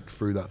Yeah. break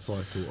through that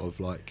cycle of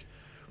like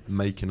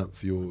making up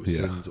for your Yeah,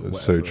 sins or whatever.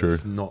 it's so true.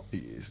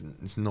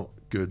 It's not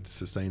good,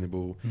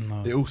 sustainable.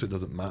 No. It also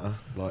doesn't matter,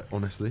 like,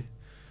 honestly.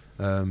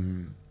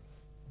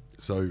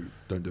 So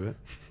don't do it.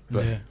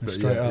 But Yeah, but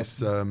straight yeah, up. it's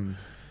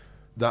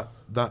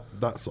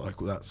that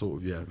cycle, that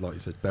sort of, yeah, like you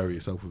said, bury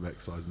yourself with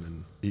exercise and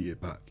then eat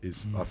it back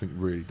is, I think,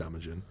 really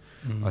damaging.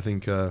 Mm. I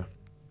think I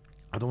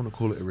don't want to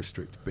call it a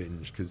restrict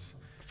binge because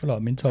I feel like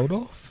I've been told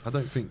off. I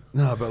don't think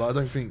I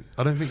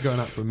don't think going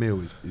out for a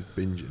meal is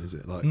binging, is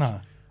it? Like,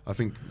 No. I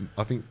think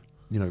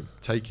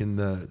taking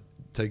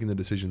the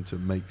decision to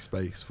make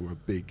space for a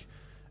big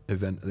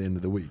event at the end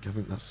of the week, I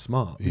think that's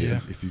smart. Yeah.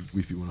 If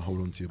you want to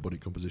hold on to your body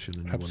composition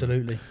and you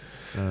Absolutely.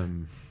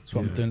 That's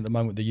what I'm doing at the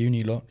moment with the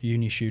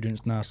uni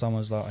students now.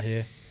 Someone's like,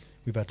 here,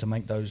 we've had to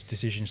make those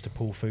decisions to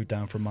pull food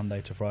down from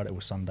Monday to Friday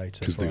or Sunday to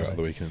Because they Friday. go out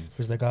the weekends.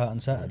 Because they go out on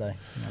Saturday.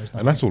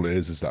 And that's all it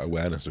is that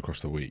awareness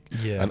across the week.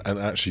 Yeah. And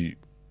actually,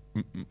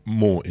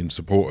 more in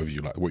support of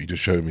you, like what you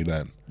just showed me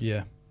then,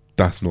 Yeah.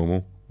 that's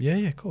normal. Yeah,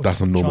 of course.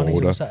 That's a normal Chinese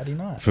order. on Saturday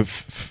night.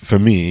 For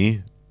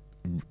me,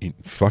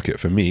 fuck it.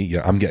 For me,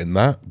 yeah, I'm getting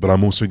that, but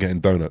I'm also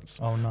getting donuts.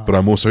 Oh, no. But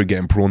I'm also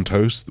getting prawn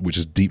toast, which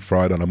is deep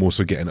fried, and I'm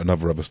also getting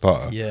another other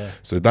starter. Yeah.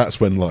 So that's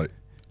when like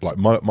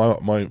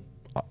my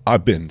I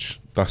binge.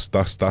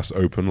 That's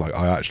open. Like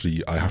I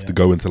have Yeah. to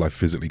go until I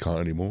physically can't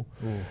anymore.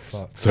 Oh,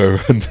 fuck. So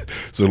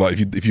so like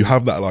if you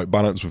have that like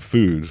balance with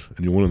food,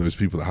 and you're one of those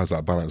people that has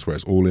that balance where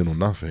it's all in or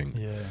nothing,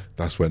 Yeah.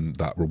 that's when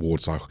that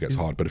reward cycle gets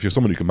hard. But if you're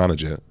someone who can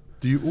manage it,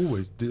 Do you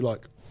always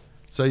like,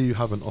 say you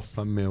have an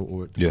off-plan meal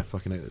or Yeah. I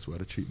fucking hate this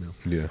word, a cheat meal,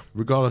 yeah,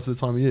 regardless of the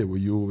time of year, will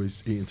you always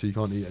eat until you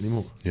can't eat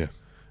anymore? yeah,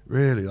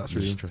 Really, that's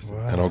really interesting.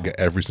 Wow. and I'll get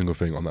every single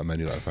thing on that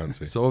menu that I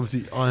fancy. So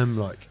obviously, I'm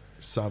like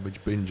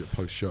savage binger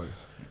post-show,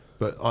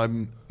 but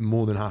I'm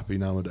more than happy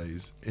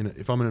nowadays.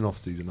 If I'm in an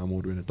off-season, I'm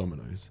ordering a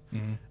Domino's.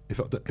 Mm. If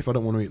I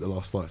don't want to eat the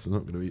last slice, I'm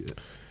not going to eat it.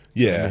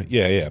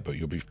 Yeah, but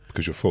you'll be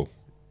because you're full.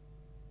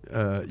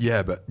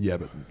 Yeah, but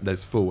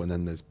there's full and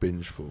then there's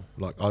binge full.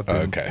 Like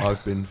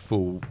I've been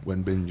full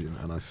when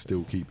binging, and I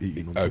still keep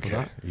eating on top of Okay,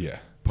 that yeah,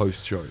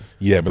 post-show.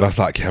 yeah, but that's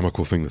that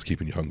chemical thing that's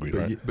keeping you hungry, But,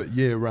 right? but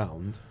year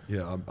round,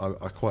 yeah,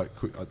 I quite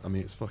quick. I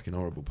mean, it's fucking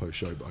horrible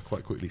post-show, but I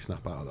quite quickly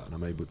snap out of that, and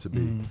I'm able to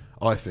be,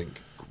 I think,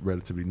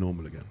 relatively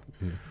normal again.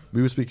 Yeah.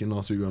 We were speaking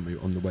last week, weren't we,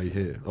 on the way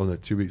here? Oh no,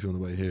 2 weeks on the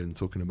way here, and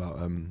talking about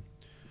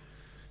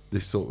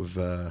this sort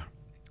of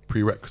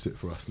prerequisite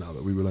for us now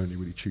that we will only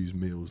really choose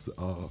meals that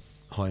are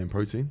high in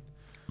protein.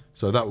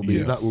 So that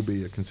will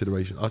be a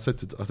consideration. I said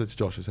to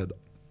Josh, I said,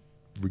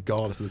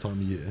 regardless of the time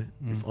of year,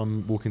 if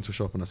I'm walking to a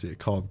shop and I see a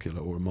carb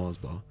killer or a Mars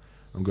bar,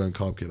 I'm going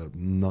carb killer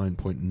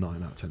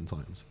 9.9 out of 10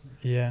 times.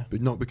 Yeah.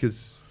 But not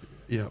because,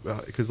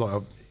 because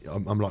like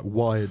I'm like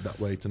wired that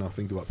way to now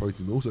think about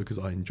protein, but also because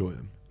I enjoy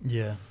them.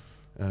 Yeah.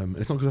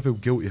 It's not because I feel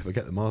guilty if I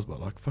get the Mars bar.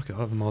 Like, fuck it, I'll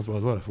have the Mars bar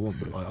as well if I want.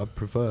 But I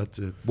prefer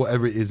to,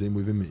 whatever it is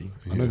within me.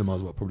 I know Yeah. the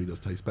Mars bar probably does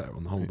taste better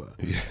on the whole, but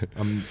Yeah.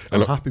 I'm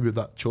And happy with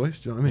that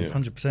choice. Do you know what I mean? Yeah.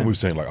 100%. And we were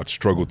saying like I'd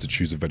struggle to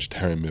choose a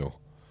vegetarian meal.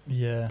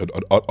 Yeah.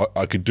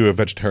 I could do a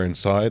vegetarian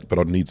side, but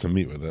I'd need some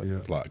meat with it, Yeah.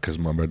 like because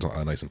my bread's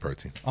not nice in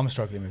protein. I'm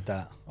struggling with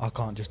that. I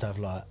can't just have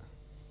like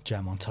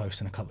jam on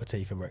toast and a cup of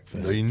tea for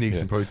breakfast. No, you need Yeah.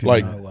 some protein.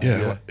 Like No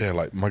way. yeah,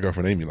 like my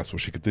girlfriend Amy, that's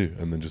what she could do,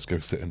 and then just go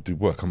sit and do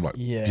work. I'm like,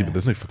 Yeah. but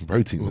there's no fucking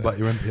protein What there. about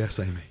your MPS,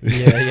 Amy?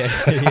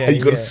 Yeah.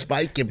 You got to yeah.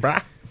 spike it,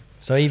 bruh.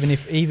 So even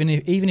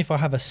if I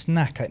have a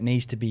snack, it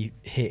needs to be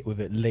hit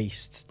with at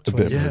least A bit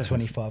 20 of protein.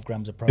 25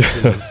 grams of protein.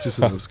 It's just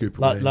a little scoop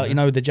away. like you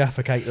know the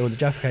Jaffa cake or the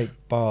Jaffa cake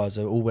bars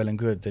are all well and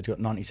good. They've got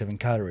 97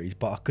 calories,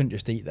 but I couldn't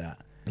just eat that.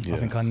 Yeah. I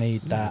think I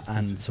need that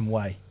and some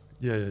whey.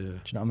 Yeah. Do you know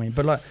what I mean?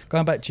 But like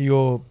going back to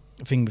your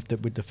thing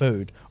with the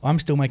food, I'm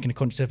still making a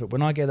conscious effort.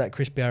 When I get that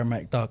crispy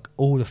aromatic duck,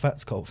 all the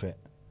fats got fit.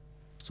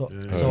 So,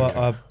 Yeah. so Okay.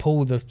 I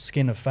pull the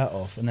skin of fat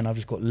off, and then I've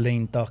just got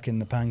lean duck in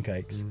the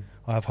pancakes. Mm.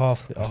 I have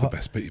half. That's the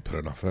best bit you put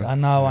enough there. I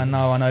know.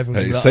 Everyone's Hey,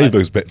 gonna be save like,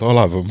 those bits. I'll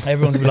have them.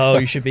 Everyone's gonna be like, oh,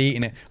 you should be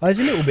eating it. There's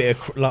a little bit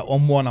of like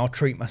on one, I'll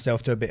treat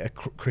myself to a bit of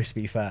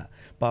crispy fat,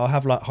 but I'll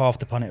have like half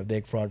the punnet of the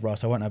egg fried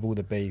rice. I won't have all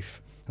the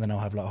beef, and then I'll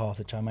have like half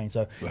the chow mein.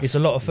 So it's a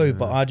lot of food,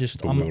 but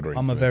bewildering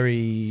I'm to a me.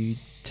 very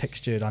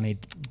textured. I need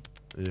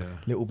Yeah.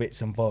 little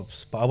bits and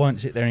bobs, but I won't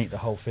sit there and eat the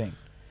whole thing.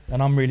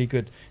 And I'm really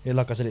good.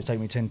 Like I said, it's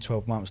taken me 10,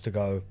 12 months to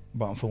go,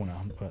 but I'm full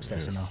now. That's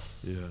Yeah. enough.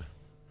 Yeah,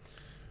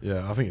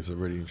 yeah. I think it's a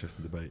really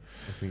interesting debate.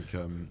 I think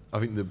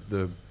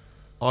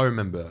I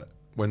remember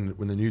when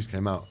the news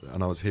came out,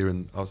 and I was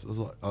hearing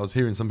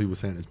some people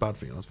saying it's a bad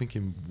thing, and I was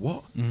thinking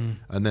what? Mm.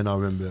 And then I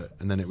remember,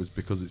 and then it was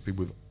because it's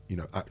people with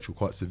actual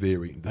quite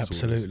severe eating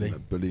disorders, Absolutely.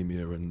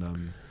 bulimia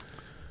and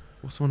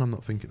what's the one I'm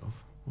not thinking of?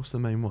 What's the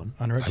main one?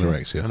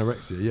 Anorexia.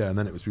 Anorexia. Yeah, and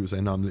then it was people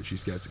saying, "No, I'm literally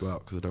scared to go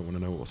out because I don't want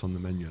to know what's on the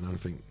menu," and I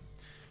think.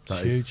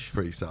 That is Huge.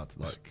 pretty sad.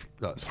 Like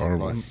that's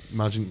horrible. Like,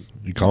 imagine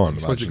You can't you're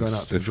supposed to imagine. be going out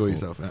It's to enjoy difficult.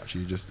 yourself, and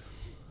actually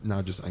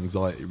just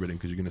anxiety ridden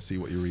because you're going to see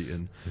what you're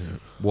eating. Yeah.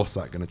 What's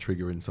that going to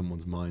trigger in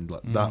someone's mind?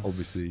 Like that,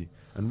 obviously,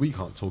 and we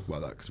can't talk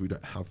about that because we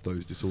don't have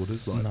those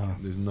disorders. Like, No.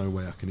 there's no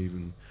way I can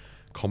even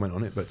comment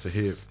on it. But to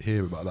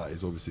hear about that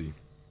is obviously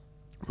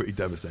pretty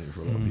devastating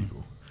for a lot of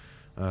people.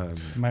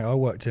 Mate, I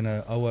worked in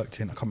I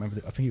can't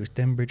remember. I think it was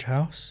Denbridge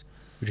House,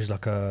 which is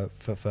like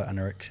for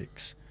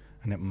anorexics,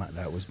 and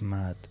that was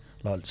mad.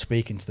 Like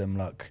speaking to them,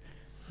 like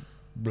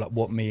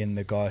what me and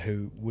the guy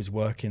who was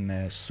working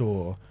there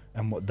saw,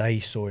 and what they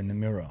saw in the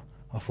mirror.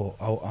 I thought,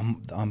 oh,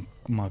 I'm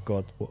my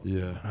God, what?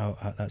 Yeah. How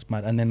that's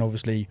mad. And then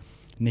obviously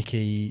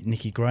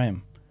Nikki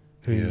Graham,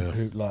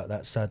 who like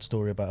that sad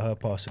story about her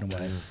passing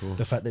away. Yeah, of course.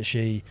 The fact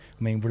that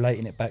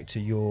relating it back to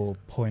your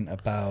point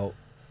about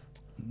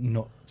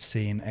not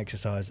seeing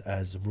exercise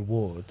as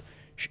reward,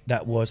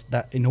 that was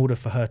that in order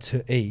for her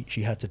to eat,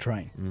 she had to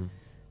train. Mm.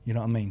 You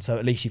know what I mean? So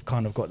at least you've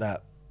kind of got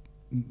that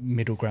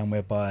middle ground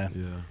whereby,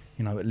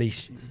 Yeah. at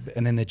least,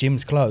 and then the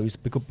gym's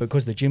closed,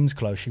 because the gym's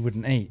closed, she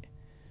wouldn't eat.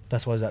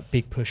 That's why there's that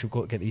big push, we've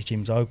got to get these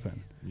gyms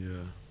open.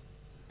 Yeah.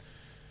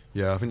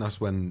 Yeah, I think that's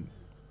when,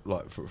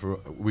 like, for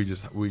we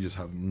just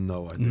have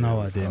no idea. No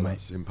of idea, how mate.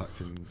 that's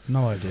impacting.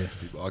 No idea.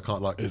 People. I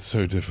can't, like, It's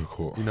so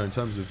difficult. in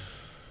terms of,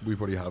 we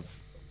probably have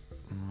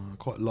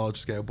quite large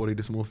scale body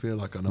dysmorphia.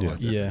 Like, I know I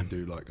definitely Yeah.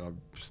 do. Like, I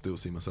still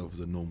see myself as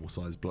a normal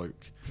sized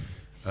bloke.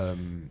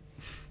 And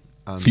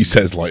He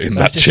says like in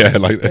that That's just- chair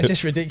like It's this.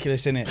 just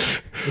ridiculous, isn't it?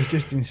 It's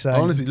just insane. I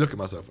honestly look at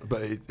myself,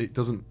 but it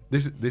doesn't.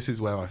 This is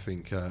where I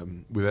think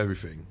with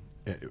everything,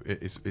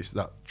 it's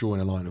that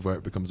drawing a line of where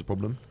it becomes a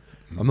problem.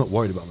 I'm not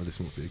worried about my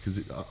dysmorphia because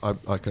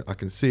I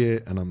can see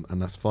it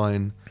and that's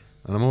fine,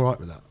 and I'm all right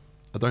with that.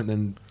 I don't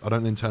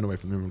then turn away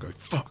from the mirror and go,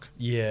 fuck,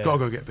 Yeah. gotta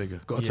go get bigger,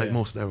 gotta take Yeah.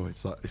 more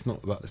steroids. Like it's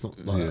not like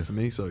Yeah. that for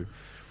me. So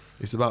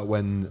it's about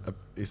when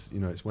it's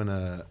when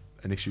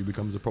an issue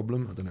becomes a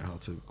problem. I don't know how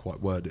to quite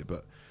word it,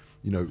 but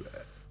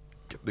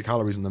the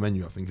calories on the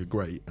menu I think are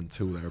great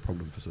until they're a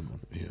problem for someone.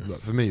 Yeah.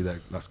 But for me,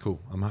 that's cool.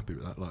 I'm happy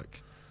with that.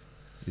 Like,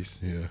 Yeah,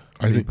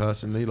 I I think think.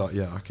 personally, like,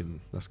 yeah, I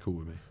can. That's cool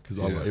with me because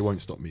Yeah. it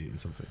won't stop me eating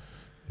something.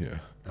 Yeah,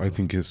 I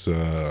think it's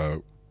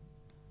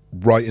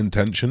right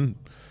intention,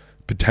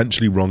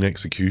 potentially wrong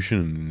execution,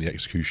 and the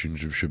execution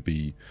should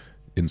be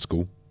in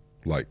school,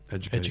 like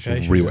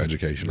Education. real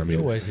education. I It mean,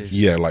 always is.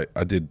 yeah, like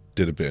I did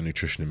a bit of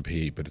nutrition in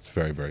PE, but it's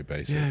very, very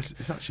basic. Yeah,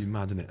 it's actually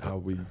mad, isn't it? How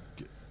we,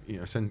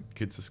 send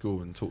kids to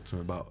school and talk to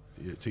them about,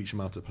 teach them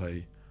how to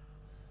play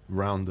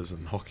rounders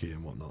and hockey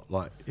and whatnot.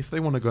 Like, if they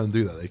want to go and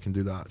do that, they can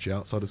do that actually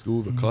outside of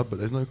school with a club. But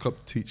there's no club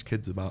to teach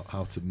kids about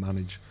how to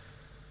manage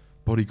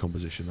body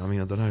composition. I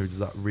mean, I don't know. Does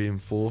that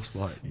reinforce,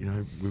 like,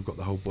 we've got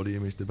the whole body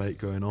image debate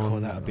going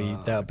on?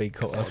 God, that'd be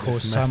cool. Of God, course,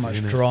 it's so messy, much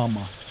innit?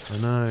 drama. I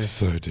know.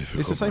 So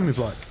difficult. It's the same man. with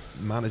like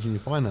managing your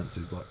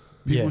finances. Like,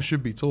 people Yeah.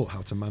 should be taught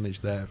how to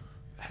manage their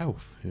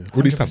health. Yeah. Or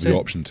at least have the 100%.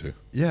 option to.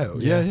 Yeah.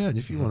 Yeah. And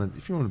if you want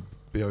to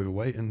be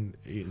overweight and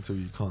eat until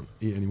you can't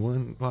eat anymore,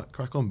 then like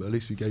crack on. But at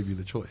least we gave you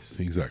the choice.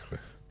 Exactly.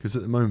 Because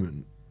at the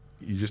moment,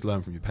 you just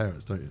learn from your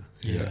parents, don't you?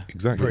 Yeah,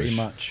 exactly. Pretty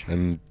much.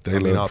 And they I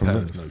mean, learn our from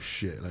parents this. know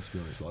shit. Let's be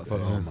honest. Like, Yeah.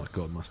 oh my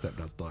god, my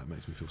stepdad's diet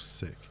makes me feel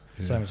sick.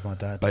 Yeah. Same as my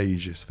dad.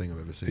 Beigest thing I've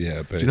ever seen.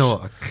 Yeah, Do you know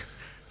what?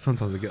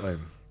 Sometimes I get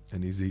home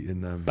and he's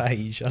eating.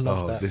 Beige. I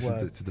love that This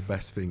word. is the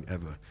best thing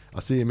ever. I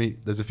see him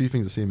eat. There's a few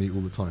things I see him eat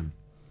all the time.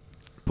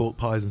 Pork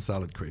pies and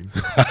salad cream.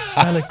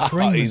 Salad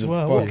cream He's as a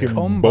well. What a fucking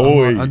combo.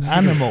 boy. I'm just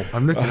Animal. Looking,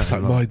 I'm looking That's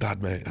at like him my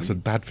dad, mate. That's a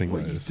dad thing. What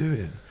that are you is.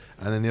 doing?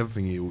 And then the other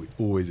thing he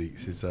always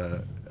eats is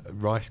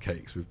rice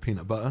cakes with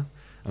peanut butter.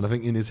 And I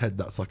think in his head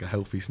that's like a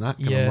healthy snack.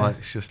 And I'm Yeah. like,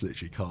 it's just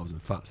literally carbs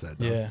and fats there.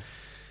 Dad.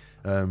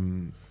 Yeah.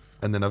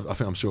 And then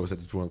I'm sure I said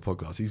this before on the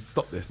podcast. He's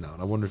stopped this now,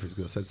 and I wonder if it's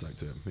because I said something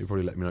to him. He'll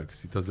probably let me know because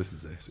he does listen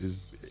to this.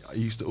 I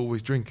used to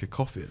always drink a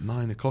coffee at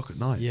 9 o'clock at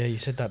night. Yeah, you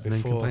said that And then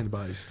before. complain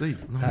about his sleep.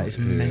 And I'm That like, is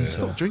Yeah. mental.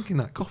 stop drinking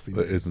that coffee.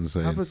 That mate. is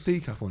insane. Have a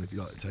decaf one if you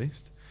like the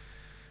taste.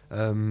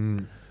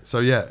 So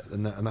yeah,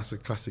 and that's a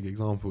classic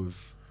example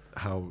of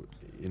how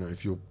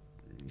if you're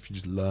if you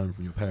just learn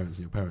from your parents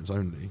and your parents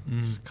only,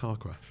 it's a car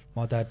crash.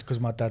 My dad, because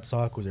my dad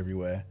cycles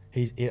everywhere,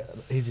 his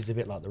is a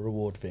bit like the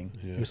reward thing.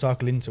 Yeah. He'll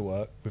cycle into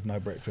work with no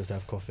breakfast,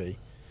 have coffee,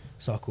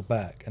 cycle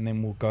back, and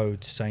then we'll go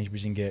to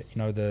Sainsbury's and get,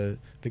 you know, the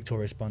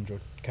Victoria sponge or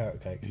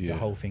carrot cakes. Yeah. The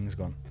whole thing's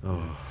gone.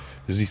 Oh,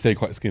 Does he stay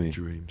quite skinny?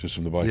 Dream. Just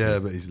from the bike? yeah,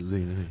 but he's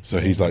lean, isn't he? So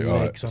he's like, Legs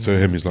alright. on So the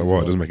him, he's like, as well, it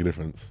well. doesn't make a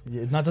difference.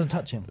 Yeah, no, it doesn't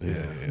touch him. Yeah,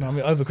 yeah. No, I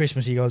mean, over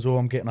Christmas he goes, "Oh,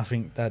 I'm getting." I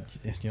think, Dad,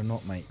 you're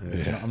not, mate. Yeah. Do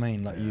you know what I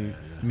mean? Like you, Yeah.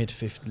 mid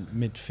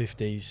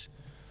 50s,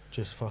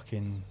 just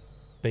fucking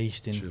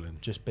beasting, Chilling.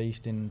 just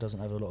beasting. Doesn't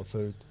have a lot of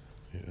food.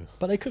 Yeah.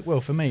 But they cook well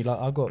for me. Like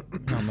I got, you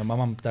know, my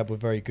mum and dad were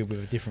very good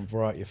with a different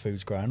variety of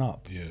foods growing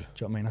up. Yeah. Do you know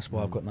what I mean? That's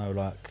why I've got no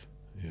like,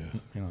 Yeah.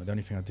 you know, the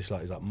only thing I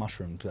dislike is like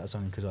mushrooms. But that's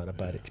only because I had a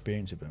bad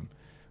experience with them.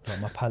 Like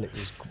my palate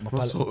was.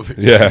 What sort of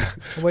Yeah.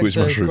 I went Which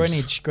to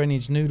mushrooms?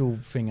 Greenwich noodle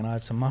thing and I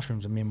had some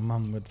mushrooms and me and my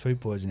mum had food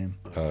poisoning.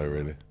 Oh,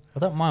 really? I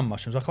don't mind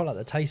mushrooms. I quite like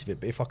the taste of it,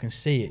 but if I can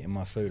see it in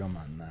my food, I'm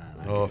like, nah.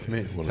 Oh, for me,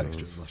 it's the One of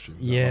texture those. of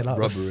mushrooms. Yeah, like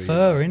rubbery, the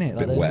fur in it,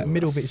 like bit the wet.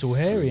 middle bit's all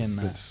hairy and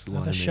Bit that. Like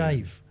slimy. a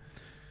shave.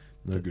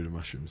 No good at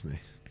mushrooms, me.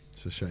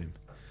 It's a shame.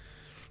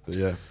 But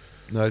yeah,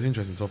 no, it's an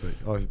interesting topic.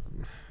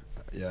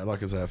 Yeah,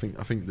 like I say, I think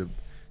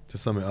to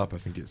sum it up, I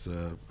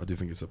do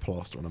think it's a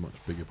plaster on a much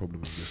bigger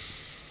problem than just,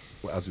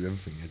 well, as with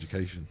everything,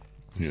 education.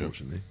 Yeah.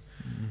 Unfortunately,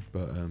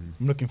 but I'm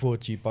looking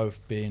forward to you both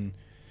being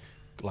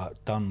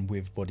like done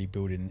with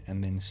bodybuilding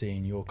and then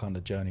seeing your kind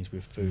of journeys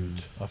with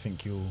food. I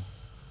think it will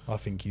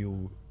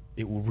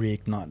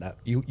reignite that.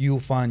 You'll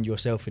find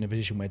yourself in a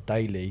position where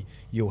daily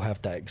you'll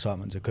have that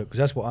excitement to cook, because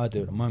that's what I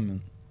do at the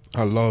moment.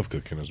 I love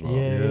cooking as well.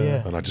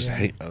 Yeah. And I just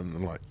hate,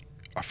 and like,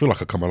 I feel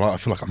like I come alive. I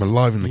feel like I'm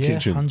alive in the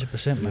kitchen.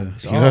 100%, man. Yeah.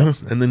 It's You art. know,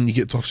 and then you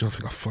get to office, and I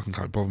think I fucking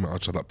can't bother, man. I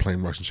just have that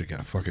plain rice and chicken.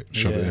 Yeah, fuck it,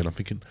 shove it Yeah. in. I'm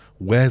thinking,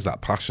 where's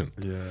that passion?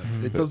 yeah,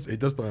 Mm. it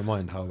does blow my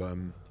mind how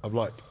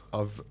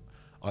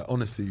I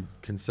honestly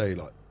can say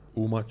like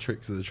all my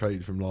tricks of the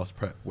trade from last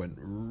prep went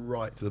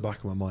right to the back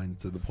of my mind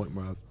to the point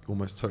where I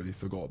almost totally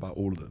forgot about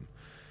all of them,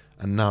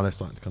 and now they're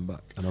starting to come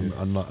back, and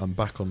I'm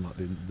back on like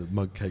the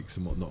mug cakes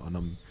and whatnot,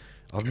 and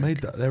I've made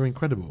that. They're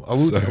incredible. I will.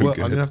 So I'm good.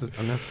 gonna have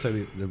to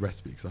say the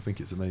recipe because I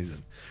think it's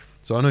amazing.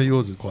 So I know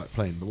yours is quite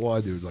plain, but what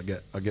I do is I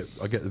get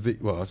the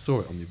well, I saw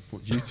it on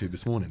YouTube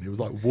this morning. It was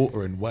like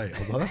water and whey. I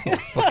was like, that's not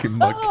a fucking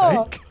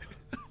mug cake.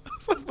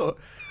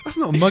 That's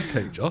not a mug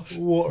cake, Josh.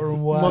 Water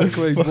and whey.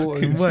 Microwave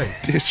water and whey.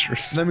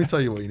 Disrespect. Let me tell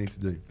you what you need to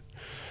do.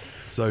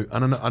 So,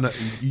 and I know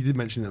you did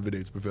mention in that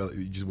video to prefer that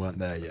you just weren't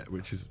there yet,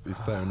 which is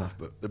fair enough.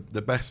 But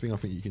the best thing I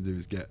think you can do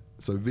is get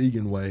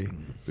vegan whey,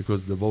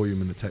 because the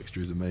volume and the texture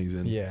is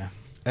amazing. Yeah.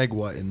 Egg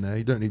white in there.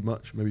 You don't need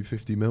much, maybe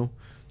 50 ml.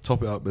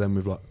 Top it up then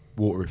with like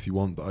water if you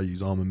want, but I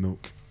use almond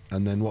milk.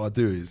 And then what I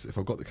do is, if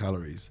I've got the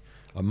calories,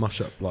 I mush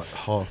up like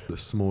half the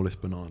smallest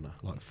banana,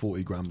 like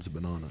 40 grams of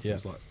banana. So Yeah.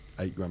 it's like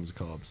 8 grams of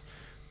carbs.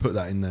 Put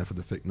that in there for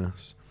the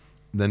thickness.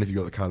 Then if you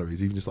got the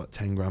calories, even just like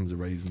 10 grams of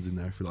raisins in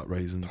there if you like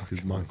raisins,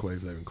 because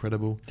microwave, they're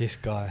incredible. This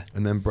guy.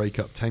 And then break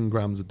up 10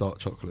 grams of dark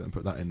chocolate and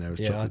put that in there as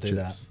Yeah, I chocolate do chips.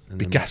 that.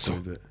 And then Picasso.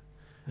 microwave it.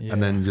 Yeah.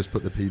 And then just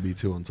put the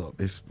PB2 on top.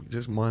 It's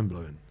just mind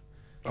blowing.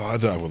 Oh, I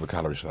don't have all the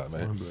calories for that, It's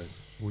mate. mind blowing.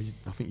 Well,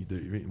 I think you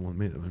do. You're eating more than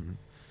me at the moment.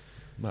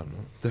 No, I'm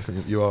not.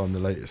 Definitely, you are on the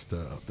latest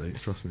updates.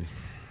 Trust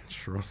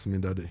me,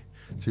 daddy.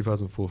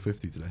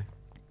 2,450 today.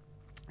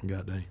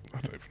 God day.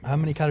 I don't How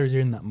many calories are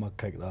in that mug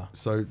cake though?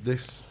 So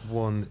this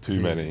one, Too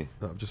here many.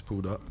 that I've just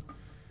pulled up.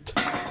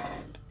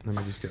 Let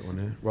me just get one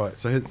here. Right,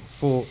 so here,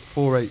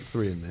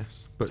 483 in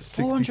this, but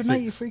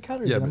 483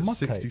 calories Yeah, in a but mug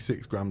cake.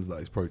 66 grams of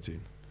that is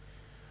protein.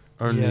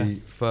 Only Yeah.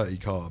 30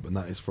 carb, and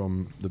that is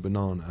from the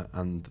banana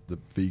and the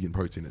vegan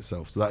protein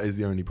itself. So that is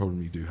the only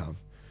problem you do have,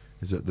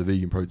 is that the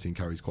vegan protein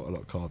carries quite a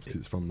lot of carbs because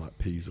it's from like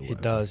peas or whatever.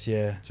 It does,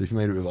 yeah. So if you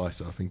made it with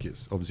ISO, I think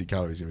it's obviously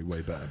calories going to be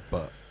way better,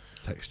 but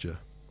texture.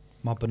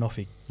 My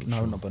banoffee, no,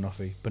 Sure. not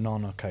banoffee,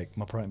 banana cake.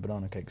 My protein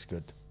banana cake's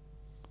good.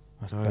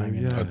 That's Oh,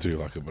 banging. yeah. I do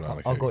like a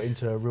banana I cake. got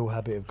into a real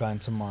habit of going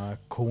to my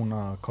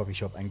corner coffee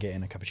shop and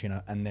getting a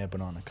cappuccino and their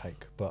banana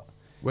cake. But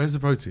Where's the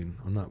protein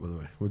on that, by the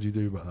way? What do you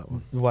do about that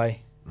one? the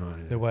way, Oh,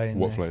 yeah. the way in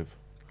What there.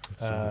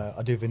 flavour?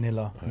 I do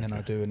vanilla and then I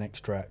Okay. do an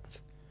extract.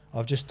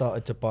 I've just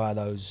started to buy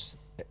those.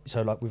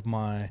 So like with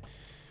my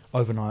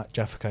overnight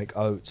Jaffa cake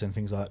oats and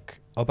things like,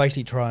 I'll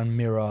basically try and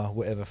mirror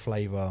whatever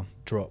flavour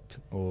drop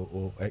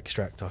or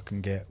extract I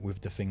can get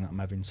with the thing that I'm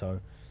having. So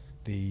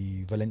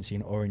the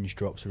Valencian orange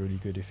drops are really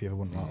good if you ever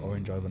want like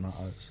orange overnight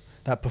oats.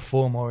 That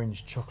Perform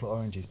orange, chocolate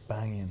orange is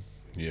banging.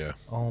 Yeah.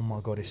 Oh my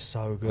god, it's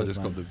so good. I just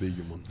man. got the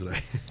vegan one today.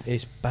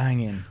 It's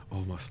banging.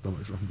 Oh, my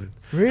stomach's rumbling.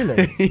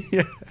 Really?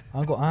 Yeah.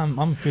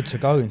 I'm good to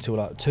go until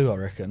like 2, I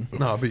reckon.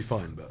 No, I'll be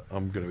fine, but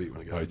I'm going to eat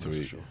when I get I home. eat to that's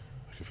for eat. Sure.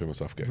 I can feel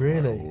myself getting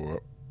Really? right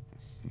up.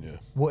 Yeah.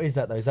 What is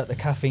that though? Is that the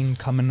caffeine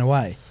coming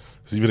away?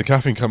 So either the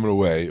caffeine coming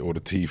away or the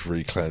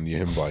tea-free clan you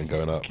invite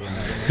going up.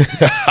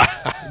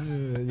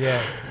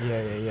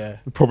 Yeah.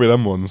 Probably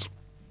them ones.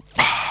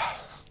 I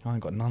ain't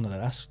got none of that.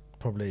 That's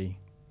probably.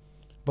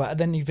 But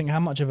then you think, how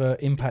much of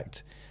a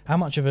impact, how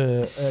much of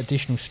a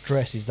additional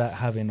stress is that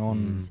having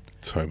on?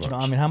 So Do much. you know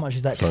what I mean? How much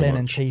is that So clean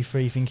and much. tea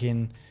free?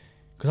 Thinking,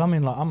 because I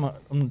mean, like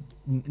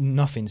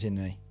nothing's in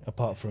me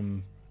apart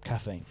from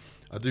caffeine.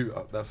 I do.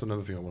 That's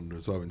another thing I wonder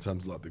as well in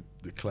terms of like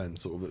the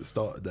cleanse. Sort of at the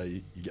start of the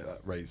day, you get that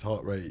raised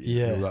heart rate,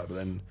 Yeah. and all that, but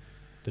then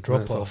The when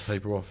drop it starts off. to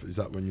taper off, is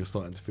that when you're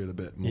starting to feel a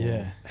bit more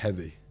Yeah.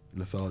 heavy,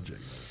 lethargic,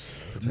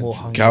 More potentially?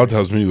 hungry. Cal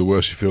tells me the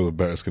worse you feel, the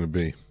better it's going to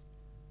be.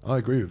 I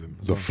agree with him.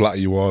 as The well. flatter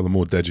you are, the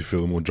more dead you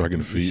feel, the more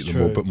dragging feet, the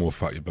true. more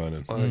fat you're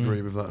burning. I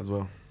agree with that as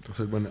well. I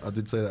said when I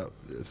did say that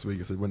this week,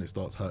 I said when it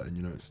starts hurting,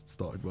 you know, it's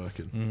started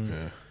working, Mm.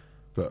 Yeah.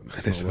 but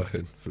It's it's not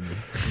working for me.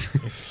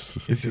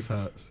 It just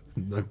hurts.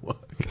 No work.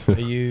 Are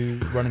you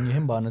running your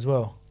Himbine as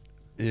well?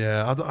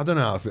 Yeah, I don't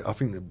know. I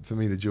think that for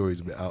me the jury's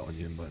a bit out on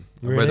Himbine.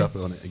 I read Really? up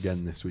on it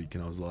again this week,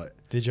 and I was like,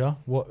 Did you?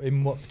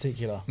 In what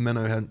particular?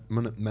 Menno Yeah.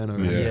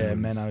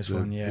 Henderson, Menno's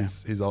one, yeah.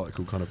 His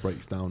article kind of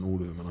breaks down all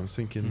of them, and I was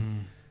thinking,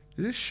 Mm.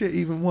 does this shit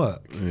even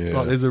work? Yeah.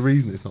 Like, there's a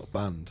reason it's not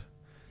banned.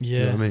 Yeah,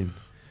 You know what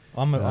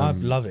I mean? I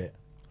love it.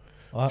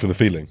 For the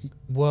feeling.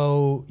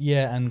 Well,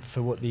 yeah, and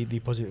for what the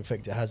positive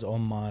effect it has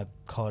on my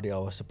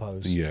cardio, I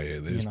suppose. Yeah,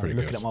 it is pretty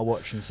looking good. at my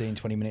watch and seeing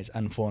 20 minutes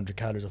and 400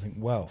 calories, I think,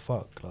 wow,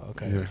 fuck, like,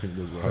 okay. Yeah, I think it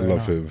does work. I Fair love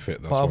enough. feeling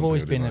fit. That's But I've one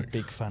always thing I do been a like.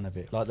 big fan of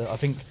it. Like, I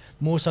think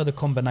more so the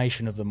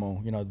combination of them all.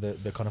 You know,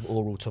 the kind of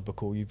oral,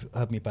 topical. You've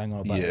heard me bang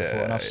on about it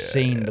before, and I've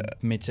seen the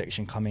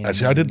midsection come in.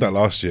 Actually, I did that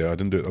last year. I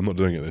didn't do it. I'm not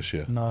doing it this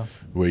year. No,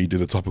 Where you do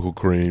the topical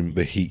cream,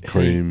 the heat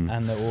cream,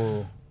 and the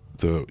oral.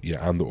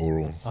 and the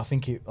oral, I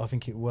think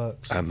it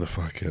works. and the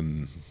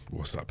fucking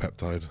what's that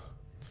peptide?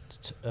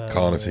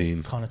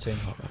 Carnitine. Carnitine. Carnitine.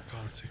 Fuck that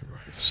carnitine, bro.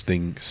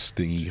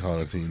 Stingy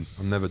carnitine.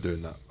 I'm never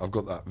doing that. I've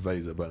got that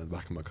Vaser burning in the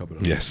back of my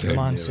cupboard. Yeah, same.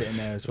 Mine's Yeah. sitting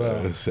there as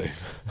well. Same.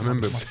 I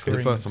remember My the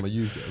cream. first time I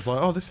used it, I was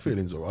like, "Oh, this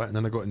feeling's all right," and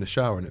then I got in the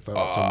shower and it felt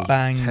like someone was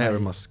Bang, tearing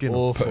mate. my skin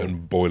off. Awful. Putting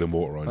boiling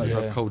water on I you. just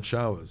Yeah. have cold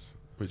showers,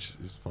 which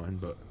is fine,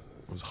 but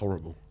it was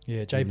horrible.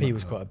 Yeah, JP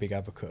was quite a big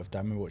advocate of that.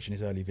 I remember watching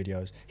his early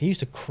videos. He used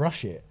to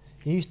crush it.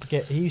 He used to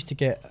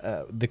get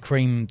the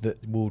cream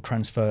that will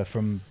transfer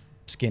from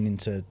skin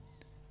into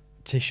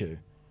tissue.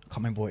 I can't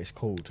remember what it's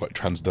called. Like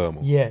transdermal.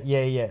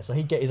 Yeah. So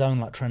he'd get his own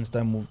like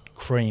transdermal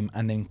cream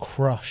and then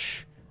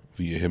crush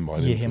For your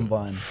Himbine. your into it.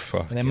 Himbine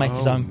Fuck. and then make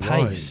his Oh, own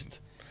right. paste.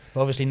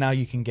 But obviously now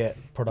you can get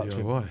products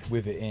DIY.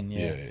 with it in.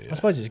 Yeah. Yeah. I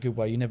suppose it's a good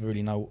way. You never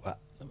really know.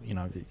 You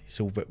know, it's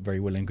all very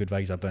well and good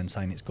Vasoburn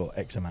saying it's got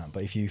X amount,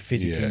 but if you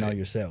physically Yeah, know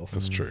yourself,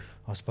 That's true.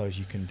 I suppose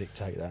you can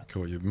dictate that.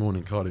 Cool. Your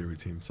morning cardio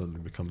routine suddenly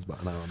becomes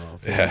about an hour and a half.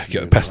 Yeah,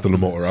 get the pestle and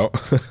mortar out.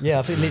 Yeah,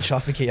 I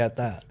think he had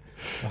that.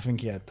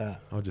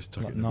 I'll just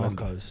chuck Like it in the blender.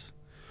 Narcos.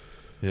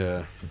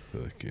 Yeah,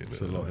 Fucking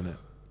it's a hell. lot in it.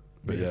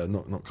 But yeah,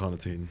 not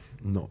carnitine.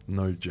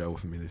 No gel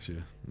for me this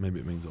year. Maybe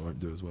it means I won't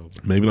do as well.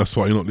 But Maybe that's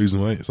why you're not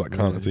losing weight. It's like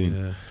carnitine.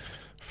 Yeah.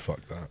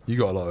 Fuck that. You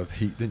got a lot of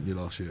heat, didn't you,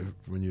 last year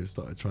when you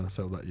started trying to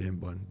sell that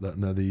Himbine? Yeah,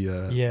 The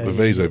you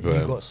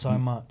Vasoburn. got so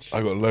much.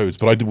 I got loads,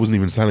 but wasn't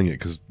even selling it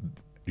because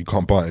you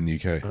can't buy it in the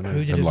UK. I know.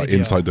 Who did And a like video?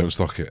 Inside don't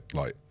stock it.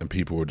 Like, and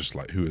people were just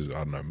like, "Who is it?" I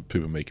don't know.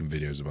 People making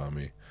videos about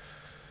me.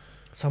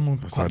 Someone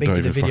So I quite big don't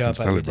did a even video fucking about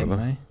sell you, it, didn't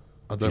brother. they?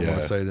 I don't want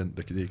Yeah. to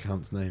say the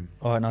account's name.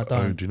 Oh no, Oh,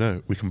 don't. do you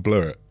know? We can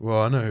blur it.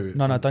 Well, I know who.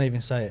 No, don't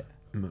even say it.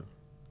 No,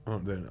 I'm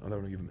not doing it. I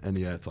don't want to give them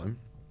any airtime.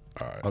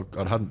 All right.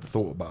 I hadn't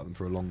thought about them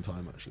for a long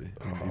time, actually.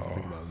 I didn't even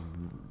think about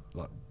them.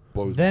 Like,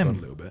 boiled Them? the blood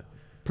a little bit.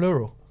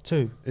 Plural,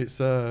 too.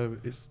 It's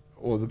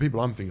or the people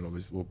I'm thinking of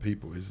is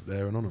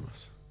they're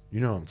anonymous.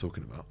 You know what I'm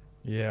talking about.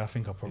 Yeah, I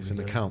think I probably. It's an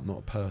do. account, not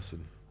a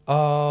person.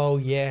 Oh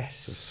It's a yes.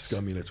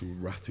 scummy little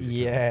ratty.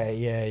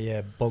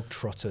 Yeah. Bog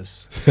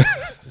trotters.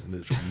 Just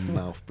literal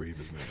mouth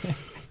breathers, mate.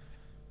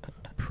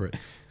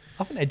 Pricks.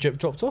 I think they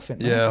dropped off, it.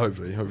 Yeah,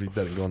 hopefully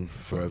dead and gone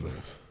forever.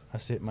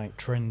 That's it, mate.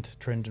 Trend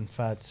and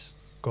fads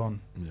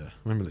gone. Yeah,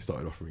 remember they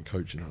started offering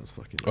coaching. That was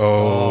fucking.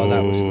 Oh,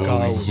 that was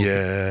gold.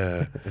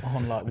 Yeah.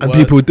 On like And Word,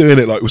 people were doing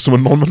it like with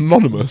someone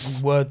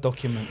anonymous. Word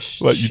documents.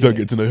 Like, you don't shit.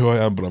 get to know who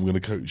I am, but I'm going to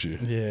coach you.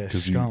 Yeah,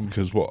 Because scum.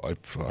 what?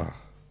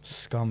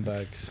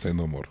 Scumbags. Say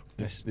no more.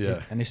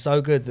 Yeah. And it's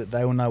so good that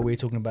they all know we're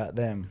talking about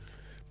them.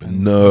 But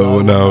And no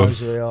one knows knows.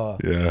 who they are.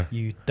 Yeah.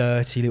 You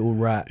dirty little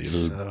You rats.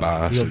 little Oh,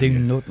 bastard. You'll do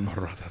nothing.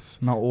 Alright,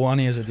 that's Not one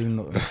is a do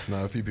nothing.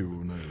 no. A few people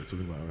will know what we're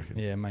talking about. I reckon.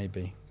 Yeah,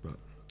 maybe. But-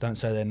 Don't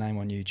say their name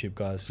on YouTube,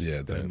 guys.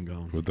 Yeah, Dead and don't.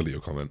 gone. We'll delete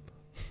your comment.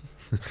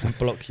 And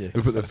block you.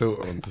 We put the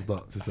filter on to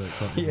start to say it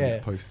can't be Yeah.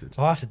 posted.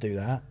 I have to do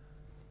that.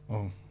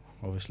 Oh,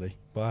 obviously.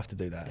 But I have to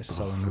do that. It's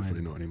so Hopefully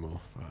annoying. not anymore.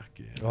 Fuck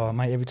yeah. Oh,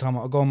 mate, every time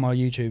I go on my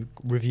YouTube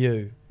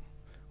review,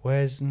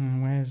 where's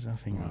I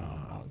think,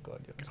 oh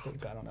God, you're still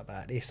going on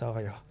about this,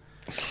 are you?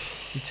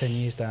 You're 10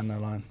 years down the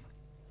line.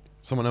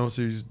 Someone else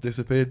who's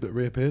disappeared but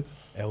reappeared.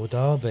 El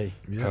Derby.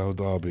 Yeah. Cal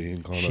Derby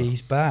and Connor.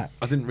 She's back.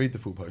 I didn't read the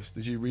full post.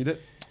 Did you read it?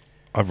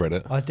 I've read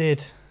it. I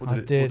did.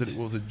 What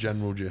was a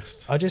general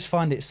gist? I just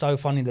find it so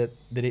funny that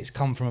it's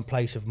come from a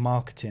place of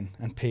marketing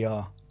and PR. Do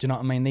you know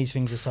what I mean? These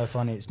things are so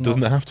funny. It's not.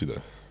 Doesn't it have to,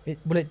 though?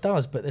 Well, it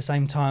does, but at the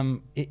same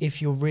time,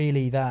 if you're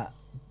really that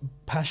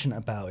passionate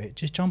about it,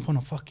 just jump on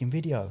a fucking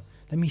video.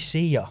 Let me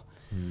see ya.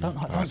 Don't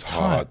That's type.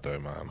 hard, though,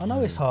 man. I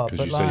know it's hard,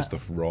 Because but you say like,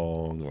 stuff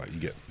wrong. Like,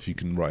 if you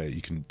can write it,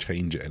 you can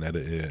change it and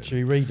edit it. should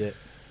we read it?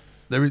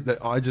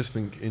 I just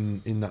think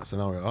in that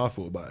scenario, I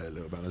thought about it a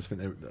little bit. I just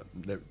think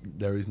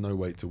there is no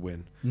way to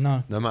win.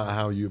 No. No matter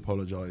how you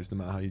apologise, no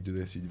matter how you do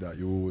this, you do that,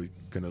 you're always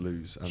going to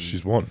lose. And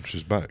She's won.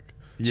 She's back.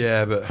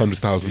 yeah, but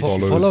 100,000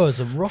 followers. Followers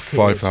are rocketed.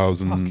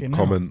 5,000 Fucking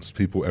comments.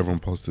 People, everyone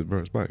positive. Bro,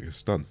 it's back.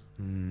 It's done.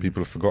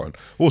 People have forgotten.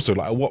 Also,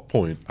 like, at what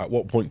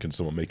point can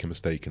someone make a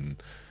mistake?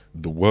 And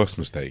the worst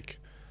mistake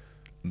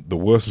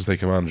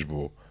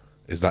imaginable,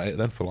 is that it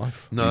then for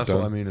life? No, You that's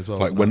what I mean as well.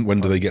 Like, when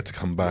do they get to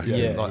come back?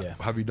 Yeah.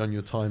 Have you done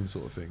your time,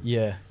 sort of thing?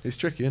 Yeah. It's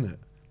tricky, isn't it?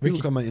 Ricky-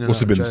 People come in and What's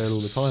out it of been, jail all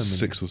the time. and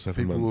 6 or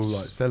 7 people months? will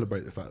like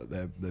celebrate the fact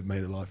that they've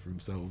made a life for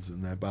themselves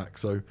and they're back.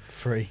 So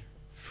Free.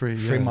 free,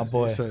 my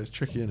boy. So it's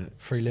tricky, isn't it?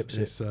 Free lips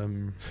it. It's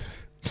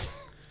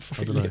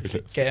I don't know.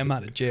 Get him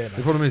out of jail.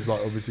 The problem is,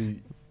 like,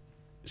 obviously,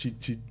 she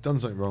done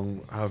something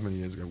wrong however many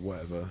years ago,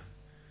 whatever.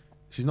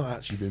 She's not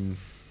actually been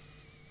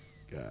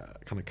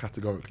kind of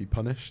categorically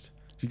punished.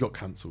 She got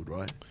cancelled,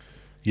 right?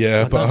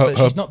 Yeah, but But her,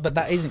 she's not. But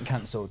that isn't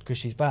cancelled because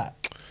she's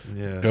back.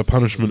 Yeah. her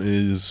punishment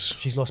is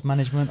She's lost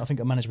management. I think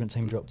her management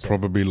team dropped her.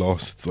 probably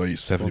lost like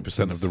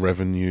 70% of the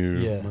revenue.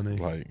 Yeah. Money.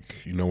 Like,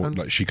 you know what? And-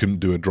 Like, she couldn't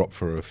do a drop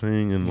for a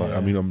thing, and like, Yeah.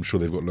 I mean, I'm sure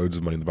they've got loads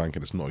of money in the bank,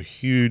 and it's not a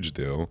huge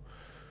deal.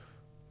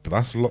 But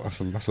that's a lot.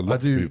 That's a lot I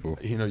do. for people.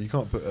 You know, you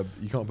can't put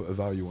a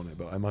value on it,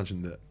 but I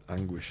imagine that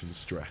anguish and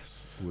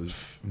stress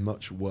was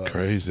much worse.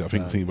 Crazy. I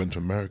think than- he went to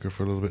America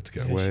for a little bit to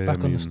get Yeah, away. she's back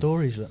I on mean, the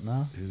stories. Look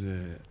now. Is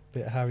it?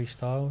 Bit of Harry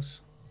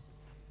Styles.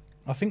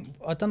 I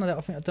don't know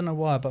that. I don't know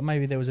why, but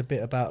maybe there was a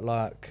bit about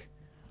like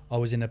I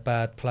was in a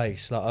bad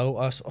place. Like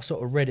I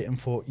sort of read it and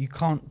thought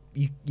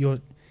you're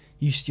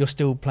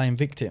still playing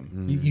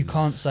victim. You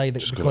can't say that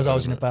Just because gotta I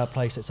was in own a it. bad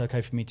place it's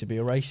okay for me to be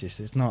a racist.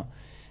 It's not.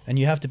 And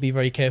you have to be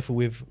very careful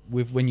with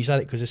when you say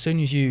that, because as soon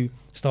as you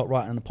start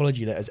writing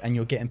apology letters and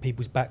you're getting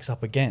people's backs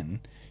up again,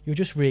 you're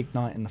just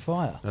reigniting the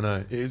fire. I know.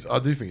 It is. I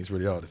do think it's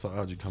really hard. It's like,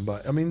 how do you come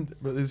back? I mean,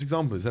 but there's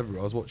examples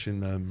everywhere. I was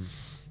watching.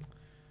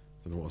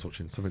 I don't know what I was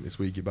watching. Something this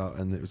week about,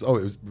 and I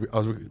was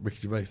with Ricky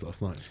Gervais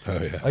last night.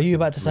 Oh yeah. Are you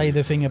about to say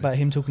the thing about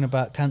him talking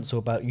about cancel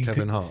about you?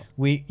 Kevin Hart.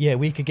 We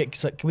could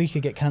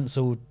get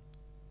cancelled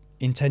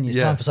in 10 years'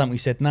 Yeah. time for something we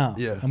said now,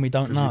 Yeah, and we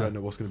don't 'cause know. You don't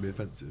know what's going to be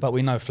offensive. But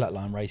we know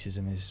flatline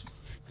racism is.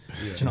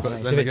 yeah. do you know what I mean?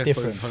 It's then a I bit guess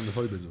so is different.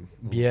 homophobism.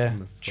 Or Yeah,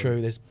 homophobe-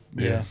 true. There's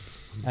Yeah.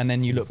 and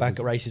then you look back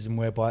at racism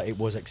whereby it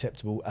was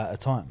acceptable at a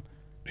time.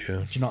 Yeah.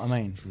 Do you know what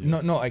I mean?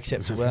 Yeah. Not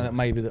acceptable. And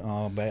maybe that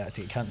but I had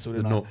to get cancelled. The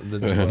and not, the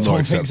Not not,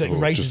 Someone thinks that acceptable,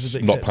 racism just is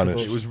not acceptable.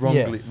 punished. it was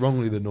Yeah.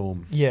 wrongly the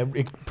norm. Yeah,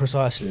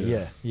 precisely.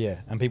 Yeah.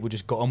 Yeah, and people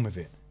just got on with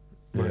it.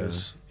 Yeah.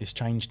 Whereas it's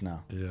changed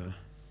now. Yeah,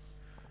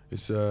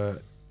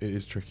 it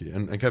is tricky.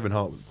 And Kevin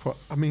Hart, quite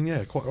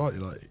right.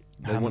 Like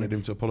they How wanted many-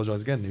 him to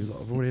apologise again. He was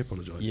like, I've already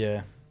apologised. Yeah,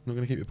 I'm not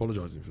going to keep you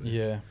apologising for this.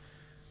 yeah.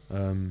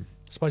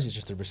 I suppose it's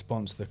just a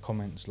response to the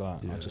comments.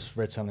 Like Yeah. I just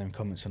read some of them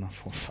comments and I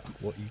thought, "Fuck,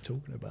 what are you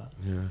talking about?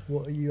 Yeah.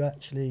 What are you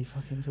actually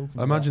fucking talking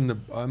I about?"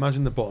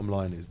 imagine the bottom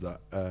line is that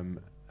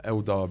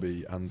El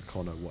Darby and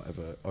Connor,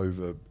 whatever,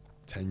 over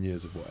 10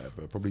 years of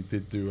whatever, probably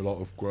did do a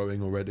lot of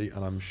growing already,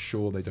 and I'm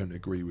sure they don't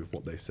agree with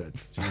what they said.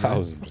 You know?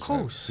 1,000%. Of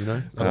course. You know,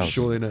 I'm 1,000.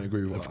 sure they don't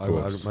agree with Of what I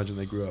course. imagine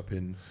they grew up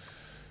in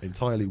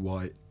entirely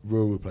white,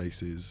 rural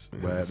places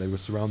where they were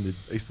surrounded.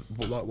 It's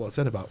like what I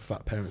said about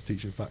fat parents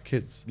teaching fat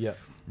kids. Yeah.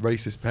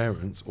 Racist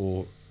parents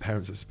or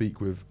parents that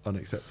speak with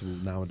unacceptable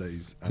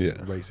nowadays and Yeah.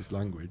 racist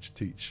language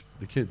teach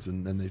the kids,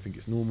 and then they think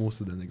it's normal,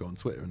 so then they go on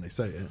Twitter and they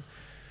say it.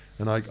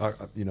 And I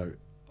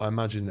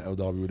imagine that El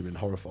Darby would have been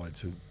horrified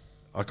to.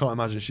 I can't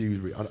imagine she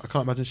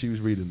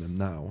was reading them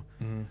now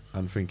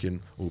and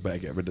thinking, "Oh, better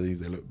get rid of these.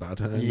 They look bad."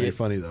 And Yeah. they're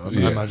funny though. I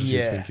Yeah. imagine she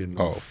was Yeah. thinking,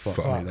 Oh, "Oh, fuck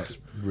fuck. me, that's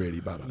really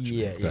bad."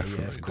 Actually, Yeah,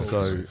 Definitely, of course.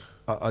 so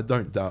I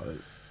don't doubt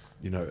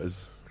that,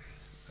 as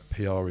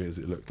PR-y as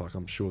it looked like,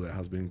 I'm sure there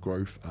has been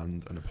growth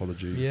and an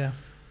apology Yeah,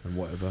 and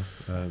whatever.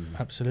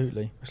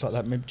 absolutely. It's like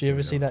that. Do you ever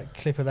Yeah. see that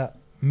clip of that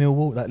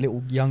Millwall, that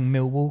little young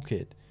Millwall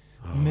kid?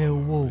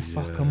 Millwall,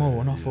 fuck 'em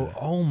all. And I thought,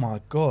 oh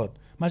my God.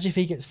 Imagine if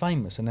he gets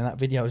famous and then that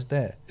video is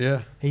there.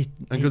 Yeah, He,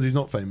 because he's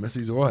not famous,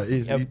 he's all right.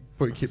 He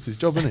probably keeps his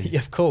job, isn't he? yeah,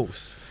 of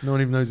course. No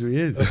one even knows who he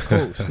is. Of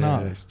course,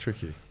 no. Yeah, it's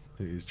tricky.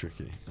 It is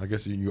tricky. I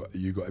guess you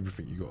got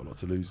everything. You got a lot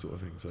to lose, sort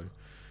of thing. So,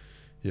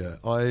 yeah,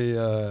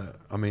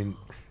 I mean,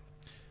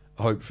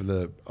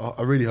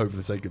 I really hope for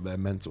the sake of their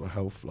mental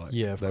health, like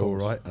Yeah, of they're all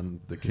course. right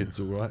and the kids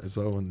all right as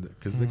well, and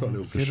because they've got a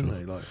little For kid, sure.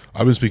 haven't they? Like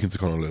I've been speaking to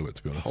Connor a little bit,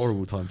 to be honest.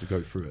 horrible time to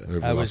go through it.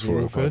 Over How the was last he? 4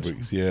 or All 5 good?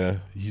 weeks. Yeah,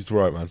 he's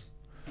right, man.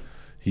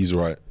 He's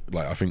right.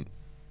 Like, I think,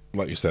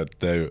 like you said,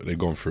 they've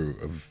gone through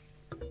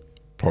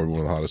probably one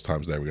of the hardest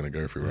times they were going to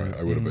go through, right?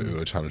 It would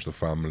have challenged the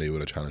family,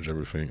 would have challenged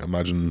everything.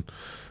 Imagine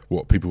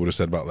what people would have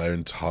said about their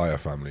entire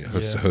family.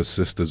 Her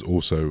sister's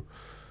also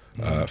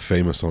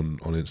famous on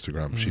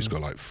Instagram. She's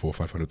got like 400,000 or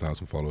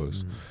 500,000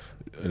 followers.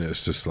 And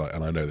it's just like,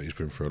 and I know that he's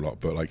been through a lot,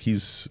 but like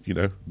he's, I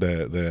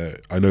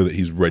know that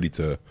he's ready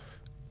to,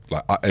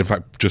 like, in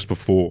fact, just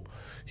before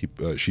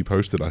she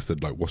posted, I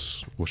said, like,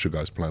 what's your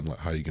guys' plan? Like,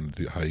 how are you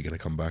gonna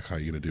come back? How are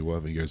you gonna do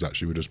whatever? He goes,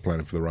 actually, we're just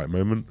planning for the right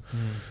moment.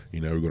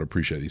 We've got to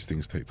appreciate these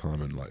things take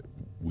time, and like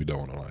we don't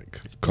want to like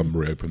come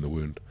reopen the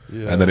wound.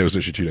 Yeah. And then it was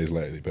literally 2 days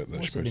later they put the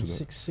What's it screws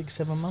been, to that.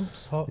 7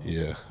 months? Yeah, I think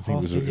half a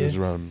it was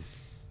year? around.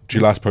 She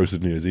last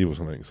posted New Year's Eve or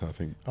something. So I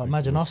think. Like,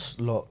 imagine us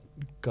lot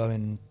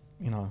going,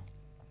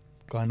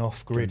 going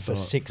off grid Going for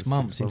dark 6 for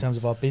months 6 in terms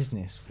of our months.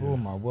 business. Yeah. Oh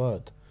my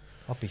word,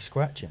 I'd be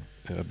scratching.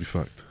 Yeah, I'd be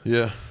fucked.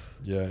 Yeah,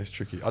 it's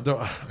tricky. I don't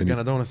want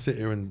to sit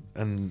here and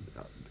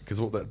because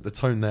what the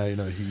tone there,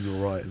 he's all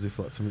right, as if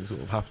like something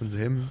sort of happened to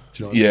him.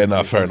 Do you know what I Yeah, mean?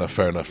 no, fair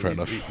enough.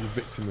 He's a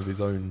victim of his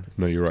own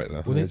No, you're right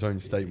there. his own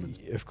statements.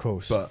 Of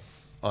course. But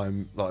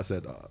like I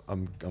said,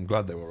 I'm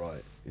glad they were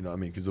right. You know what I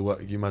mean? Because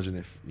you imagine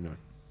if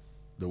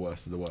the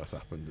worst of the worst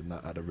happened and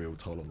that had a real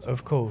toll on someone.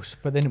 Of course,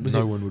 but then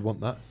no one would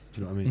want that.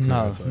 Do you know what I mean?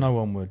 No, So- no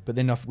one would. But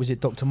then was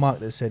it Dr. Mike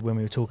that said when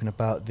we were talking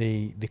about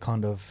the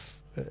kind of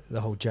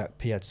the whole Jack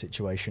Piad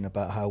situation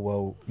about how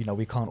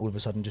we can't all of a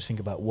sudden just think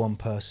about one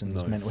person's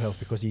No. mental health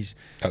because he's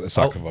At the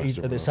sacrifice. he's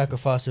of at the us.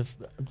 sacrifice of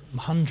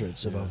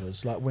hundreds of Yeah.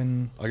 others. Like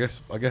when I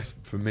guess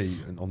for me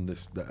and on the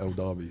El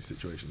Derby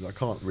situation, I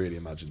can't really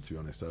imagine, to be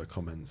honest, her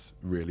comments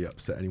really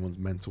upset anyone's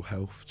mental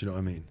health. Do you know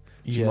what I mean?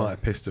 She Yeah. might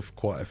have pissed off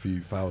quite a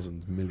few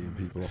thousand million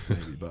people off,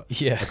 maybe, but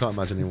Yeah. I can't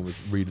imagine anyone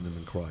was reading them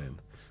and crying.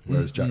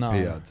 Whereas Jack No.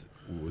 Piad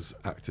was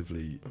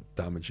actively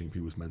damaging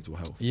people's mental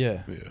health,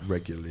 yeah,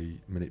 regularly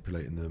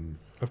manipulating them.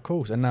 of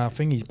course. And now I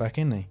think he's back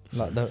in.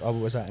 Like So- I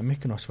was at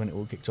Mykonos when it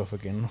all kicked off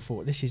again, and I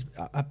thought this is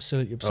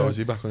absolutely absurd. Oh, is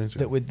he back on Instagram?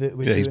 that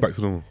with Yeah, he's back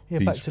to normal. Yeah,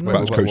 he's back to back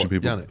normal. to What, coaching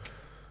people. Yannick?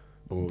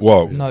 Or-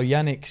 Whoa. No,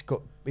 Yannick's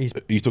got. He's.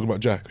 Are you talking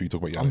about Jack or are you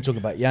talking about Yannick? I'm talking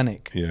about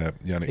Yannick. Yeah,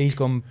 Yannick. He's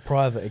gone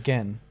private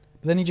again.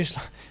 But then you just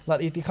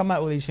like you come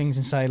out with these things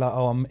and say like,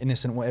 "Oh, I'm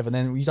innocent," whatever.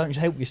 Then you don't just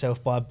help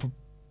yourself by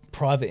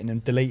privating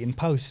and deleting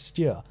posts,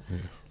 do you? Yeah.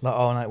 Like,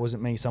 "Oh no, it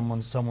wasn't me.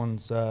 Someone's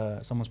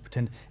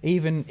pretending."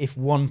 Even if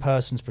one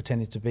person's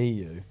pretended to be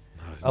you,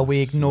 No, it's are we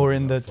not- it's not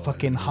ignoring the that far,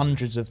 fucking yeah.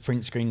 hundreds of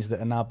print screens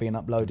that are now being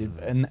uploaded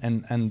Yeah.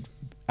 and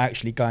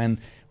actually going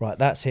right?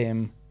 That's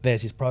him.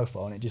 There's his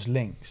profile, and it just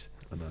links.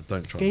 I know,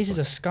 don't try. Geezer's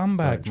a scumbag,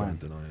 don't try man. and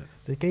deny it.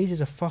 The geezer's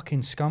a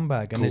fucking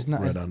scumbag, and there's no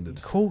Red-handed.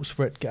 Of course,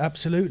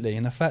 absolutely,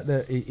 and the fact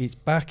that it's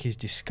back is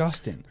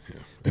disgusting. Yeah.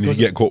 And if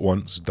you get caught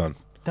once, it's done.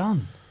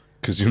 Done.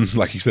 Because,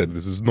 like you said,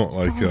 this is not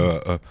like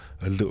a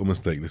little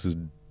mistake. This is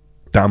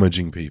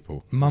damaging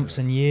people. Months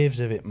and years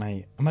of it,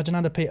 mate. Imagine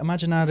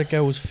how the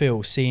girls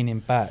feel seeing him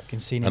back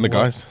and seeing him And the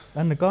work. guys.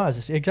 And the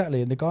guys,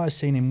 exactly. And the guys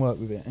seeing him work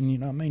with it, and you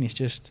know what I mean. It's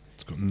just,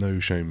 It's got no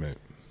shame, mate.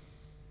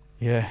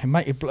 yeah,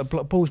 it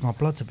boils my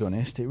blood, to be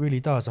honest. It really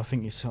does. I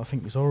think it's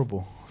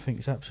horrible. I think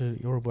it's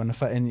absolutely horrible. And the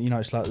fact, and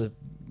it's like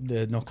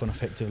the knock-on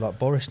effect of like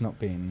Boris not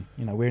being,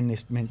 we're in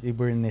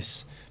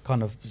this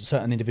kind of,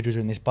 certain individuals are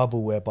in this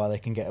bubble whereby they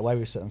can get away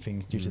with certain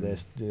things due to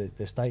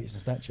their status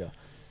and stature.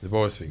 The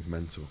Boris thing's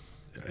mental.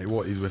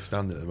 What he's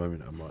withstanding at the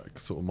moment, I'm like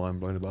sort of mind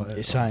blown about it.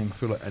 It's Like, same. I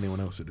feel like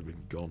anyone else would have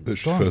been gone.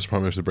 Literally, Gone. first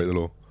Prime Minister to break the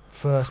law.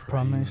 First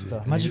Prime Minister.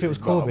 And Imagine if it was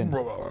Corbyn.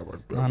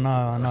 I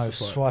know. That's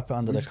just like, Swipe it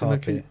under we're the just gonna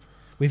carpet. keep-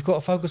 We've got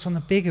to focus on the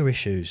bigger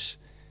issues.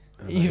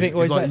 You think he's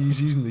always like that- he's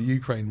using the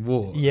Ukraine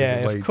war Yeah,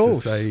 as a way of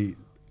course. to say,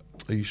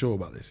 "Are you sure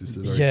about this?" It's a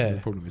very Yeah.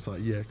 small problem. It's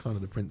like, yeah, kind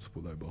of the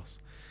principle though, boss.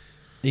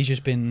 He's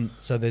just been.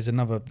 So there's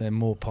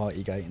more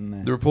Partygate in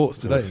there. The reports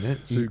today, isn't it?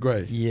 Sue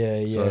Gray.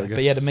 Yeah. So I But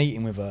he had a guess-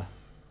 meeting with her.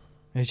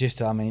 It's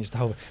just, it's the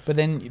whole. But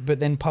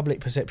then public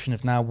perception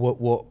of now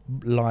what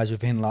lies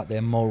within like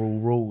their moral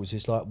rules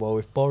is like, well,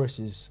 if Boris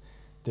is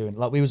doing,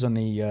 like, we was on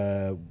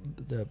the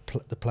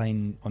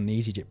plane, on the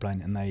EasyJet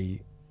plane, and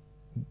they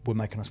were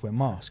making us wear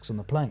masks on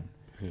the plane.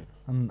 Yeah.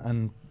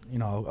 And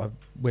I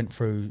went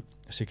through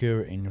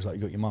security and he was like,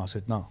 "You got your mask?" I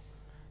said, "No."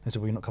 They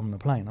said, "Well, you're not coming on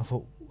the plane." I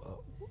thought,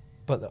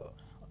 but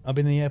I've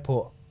been in the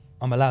airport.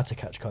 I'm allowed to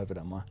catch COVID,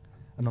 am I?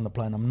 And on the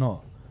plane, I'm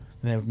not.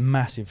 And they're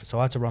massive. So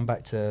I had to run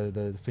back to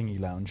the thingy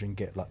lounge and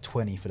get like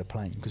 20 for the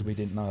plane because we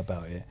didn't know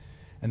about it.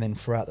 And then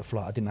throughout the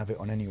flight, I didn't have it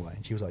on anyway.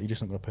 And she was like, "You're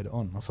just not going to put it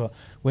on." I thought,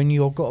 when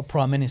you've got a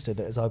prime minister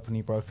that has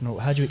openly broken all,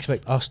 how do you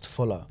expect us to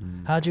follow?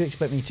 How do you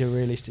expect me to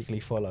realistically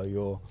follow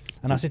your?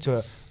 And I said to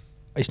her,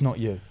 "It's not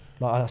you."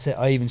 Like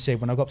I even said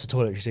when I got up to the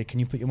toilet, she said, "Can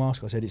you put your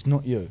mask on?" I said, "It's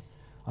not you.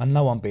 I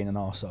know I'm being an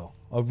arsehole.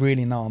 I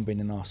really know I'm being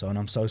an arsehole, and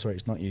I'm so sorry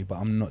it's not you, but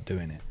I'm not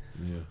doing it.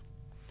 Yeah,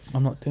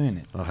 I'm not doing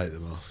it." I hate the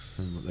masks.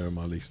 They're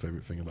my least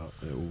favourite thing about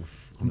it all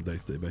on a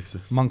day-to-day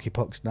basis.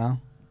 Monkeypox now,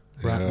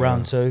 Yeah.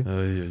 round 2,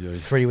 Oh yeah.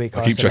 3 week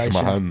I keep isolation.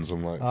 checking my hands.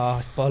 I'm like, Oh,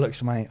 it's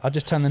bollocks, mate. I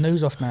just turn the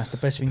news off now. It's the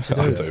best thing to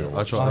do. I don't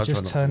watch it. I try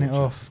just not to turn it watch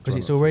off because Try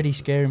it's not to. already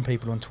scaring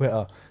people on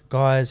Twitter.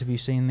 Guys, have you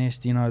seen this?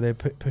 They're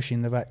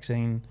pushing the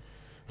vaccine.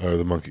 oh,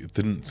 the monkey.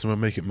 Didn't someone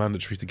make it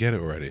mandatory to get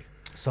it already?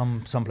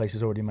 Some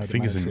places already made I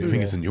think it it's in. I mandatory,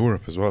 think it's yeah. in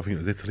Europe as well. I think it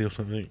was Italy or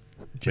something.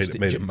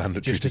 Made it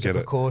mandatory just to as get a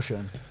it.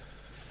 precaution.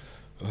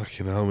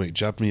 Fucking hell, mate,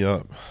 jab me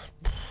up.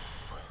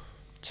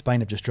 Spain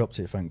have just dropped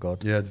it, thank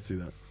God. Yeah, I did see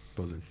that.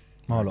 Buzzing.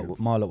 My Very lot, good.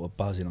 my lot were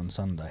buzzing on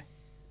Sunday,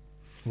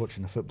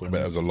 watching the football. I bet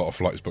there was a lot of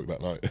flights booked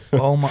that night.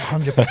 Oh my,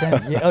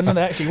 100%. Yeah, oh no,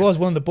 there actually was.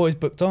 One of the boys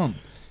booked on.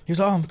 He was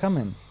like, "Oh, I'm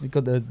coming." We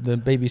got the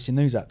BBC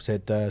News app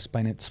said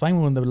Spain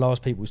were one of the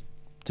last people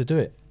to do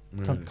it.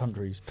 Really?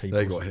 Countries, people.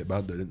 They got hit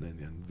bad though, didn't they? In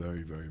the end,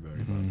 very, very,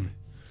 very badly.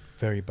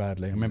 Very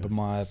badly. I remember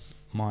my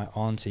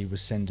auntie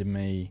was sending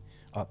me.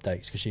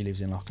 updates because she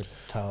lives in like a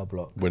tower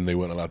block. When they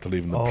weren't allowed to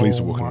leave and the police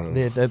were walking around.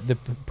 The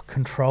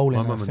controlling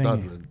My that mum and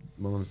thing. dad,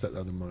 my mum and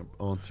stepdad and my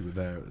auntie were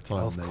there at the time.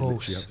 Of and they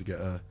course. literally had to get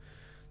her.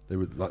 They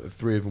would like the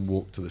three of them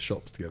walked to the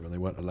shops together, and they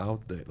weren't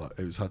allowed. They like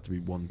it was had to be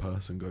one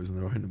person goes on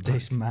their own. And back.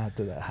 It's mad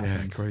that Yeah,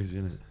 happened. crazy,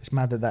 isn't it? It's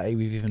mad that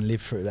we've even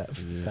lived through that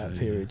Yeah,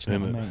 period. Do you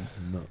know what I Innit? mean?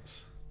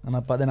 Nuts.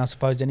 But then I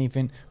suppose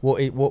anything.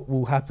 What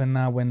will happen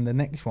now when the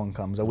next one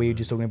comes? Are we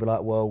just all going to be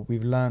like, well,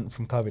 we've learnt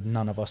from COVID,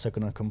 none of us are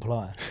going to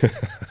comply? Do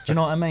you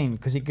know what I mean?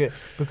 Because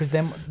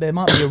there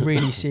might be a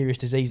really serious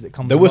disease that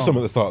comes. There was along. some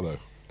at the start though.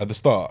 At the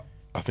start,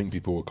 I think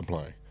people were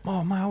complying.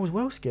 Oh man, I was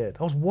well scared.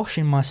 I was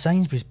washing my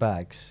Sainsbury's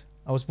bags.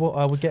 I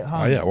would get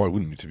home. Oh yeah, why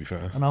wouldn't you? To be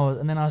fair.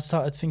 And then I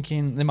started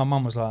thinking. Then my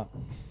mum was like,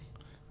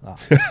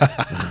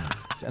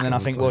 and then I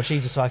think, well,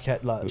 she's a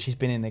psychiatrist. Like she's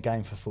been in the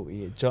game for 40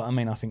 years. Do you know what I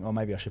mean? I think, well,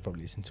 maybe I should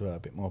probably listen to her a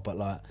bit more. But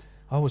like,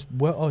 I was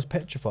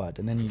petrified.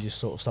 And then you just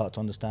sort of start to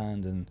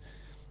understand and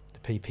the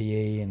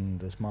PPE and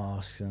there's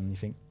masks, and you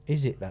think,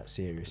 is it that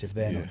serious if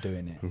they're not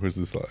doing it? Or is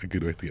this like a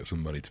good way to get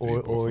some money to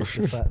people? Or is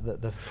the fact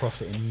that they're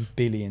profiting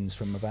billions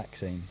from a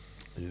vaccine?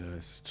 Yeah,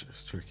 it's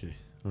just tricky.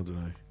 I don't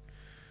know.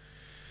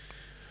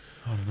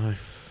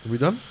 Are we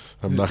done?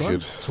 I'm Is it time?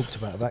 knackered. Talked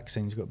about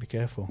vaccines. You've got to be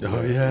careful.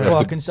 Oh We yeah. have Well,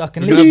 I to-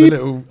 can We're leave. gonna have the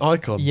little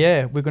icon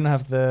Yeah, we're gonna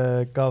have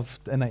the Gov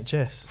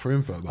NHS. for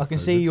info. About I can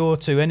COVID. see your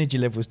two energy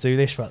levels do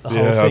this throughout the Yeah,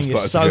 whole I've thing.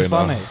 It's started to so go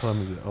now. funny. What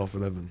time is it?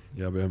 11:30.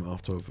 Yeah, I'll be home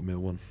at 12 for meal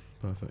one.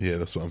 Perfect. Yeah,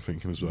 that's what I'm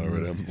thinking as well.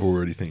 Already. I'm Nice.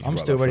 already thinking. I'm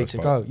about still that ready first to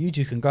bite. go. You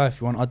two can go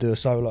if you want. I'll do a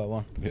solo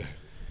one. Yeah.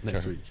 Next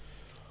Okay. week.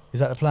 Is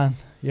that the plan?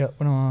 Yeah.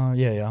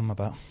 Yeah. I'm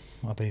about.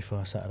 I'll be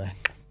for Saturday.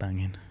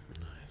 Banging.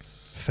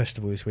 Nice.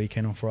 Festival this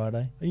weekend on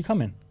Friday. Are you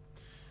coming?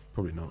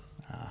 Probably not.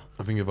 Ah,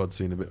 I think if I'd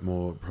seen a bit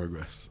more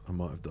progress, I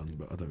might have done,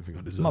 but I don't think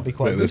I deserve might be it.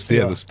 quite Wait, good the, for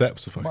yeah, you. the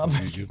steps are Might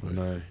fucking be- good. I mate.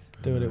 know.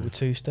 Do I a know. little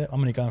 2-step. I'm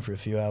only going for a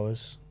few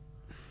hours.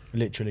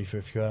 Literally for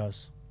a few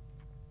hours.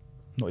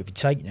 Not even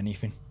taking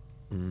anything.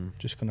 Mm.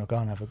 Just gonna go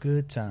and have a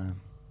good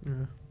time. Yeah,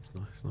 it's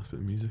nice. Nice bit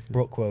of music. isn't it?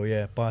 Brockwell,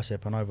 yeah.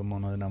 Bicep and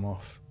Overmon, and then I'm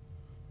off.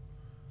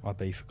 I'll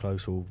be for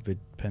close all vid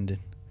pending.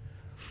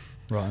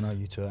 Right, I know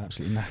you two are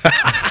absolutely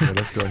knackered. Yeah,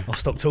 let's go. I'll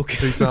stop talking.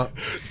 Peace out.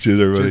 Cheers,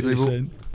 everybody. Cheers, people. Listen.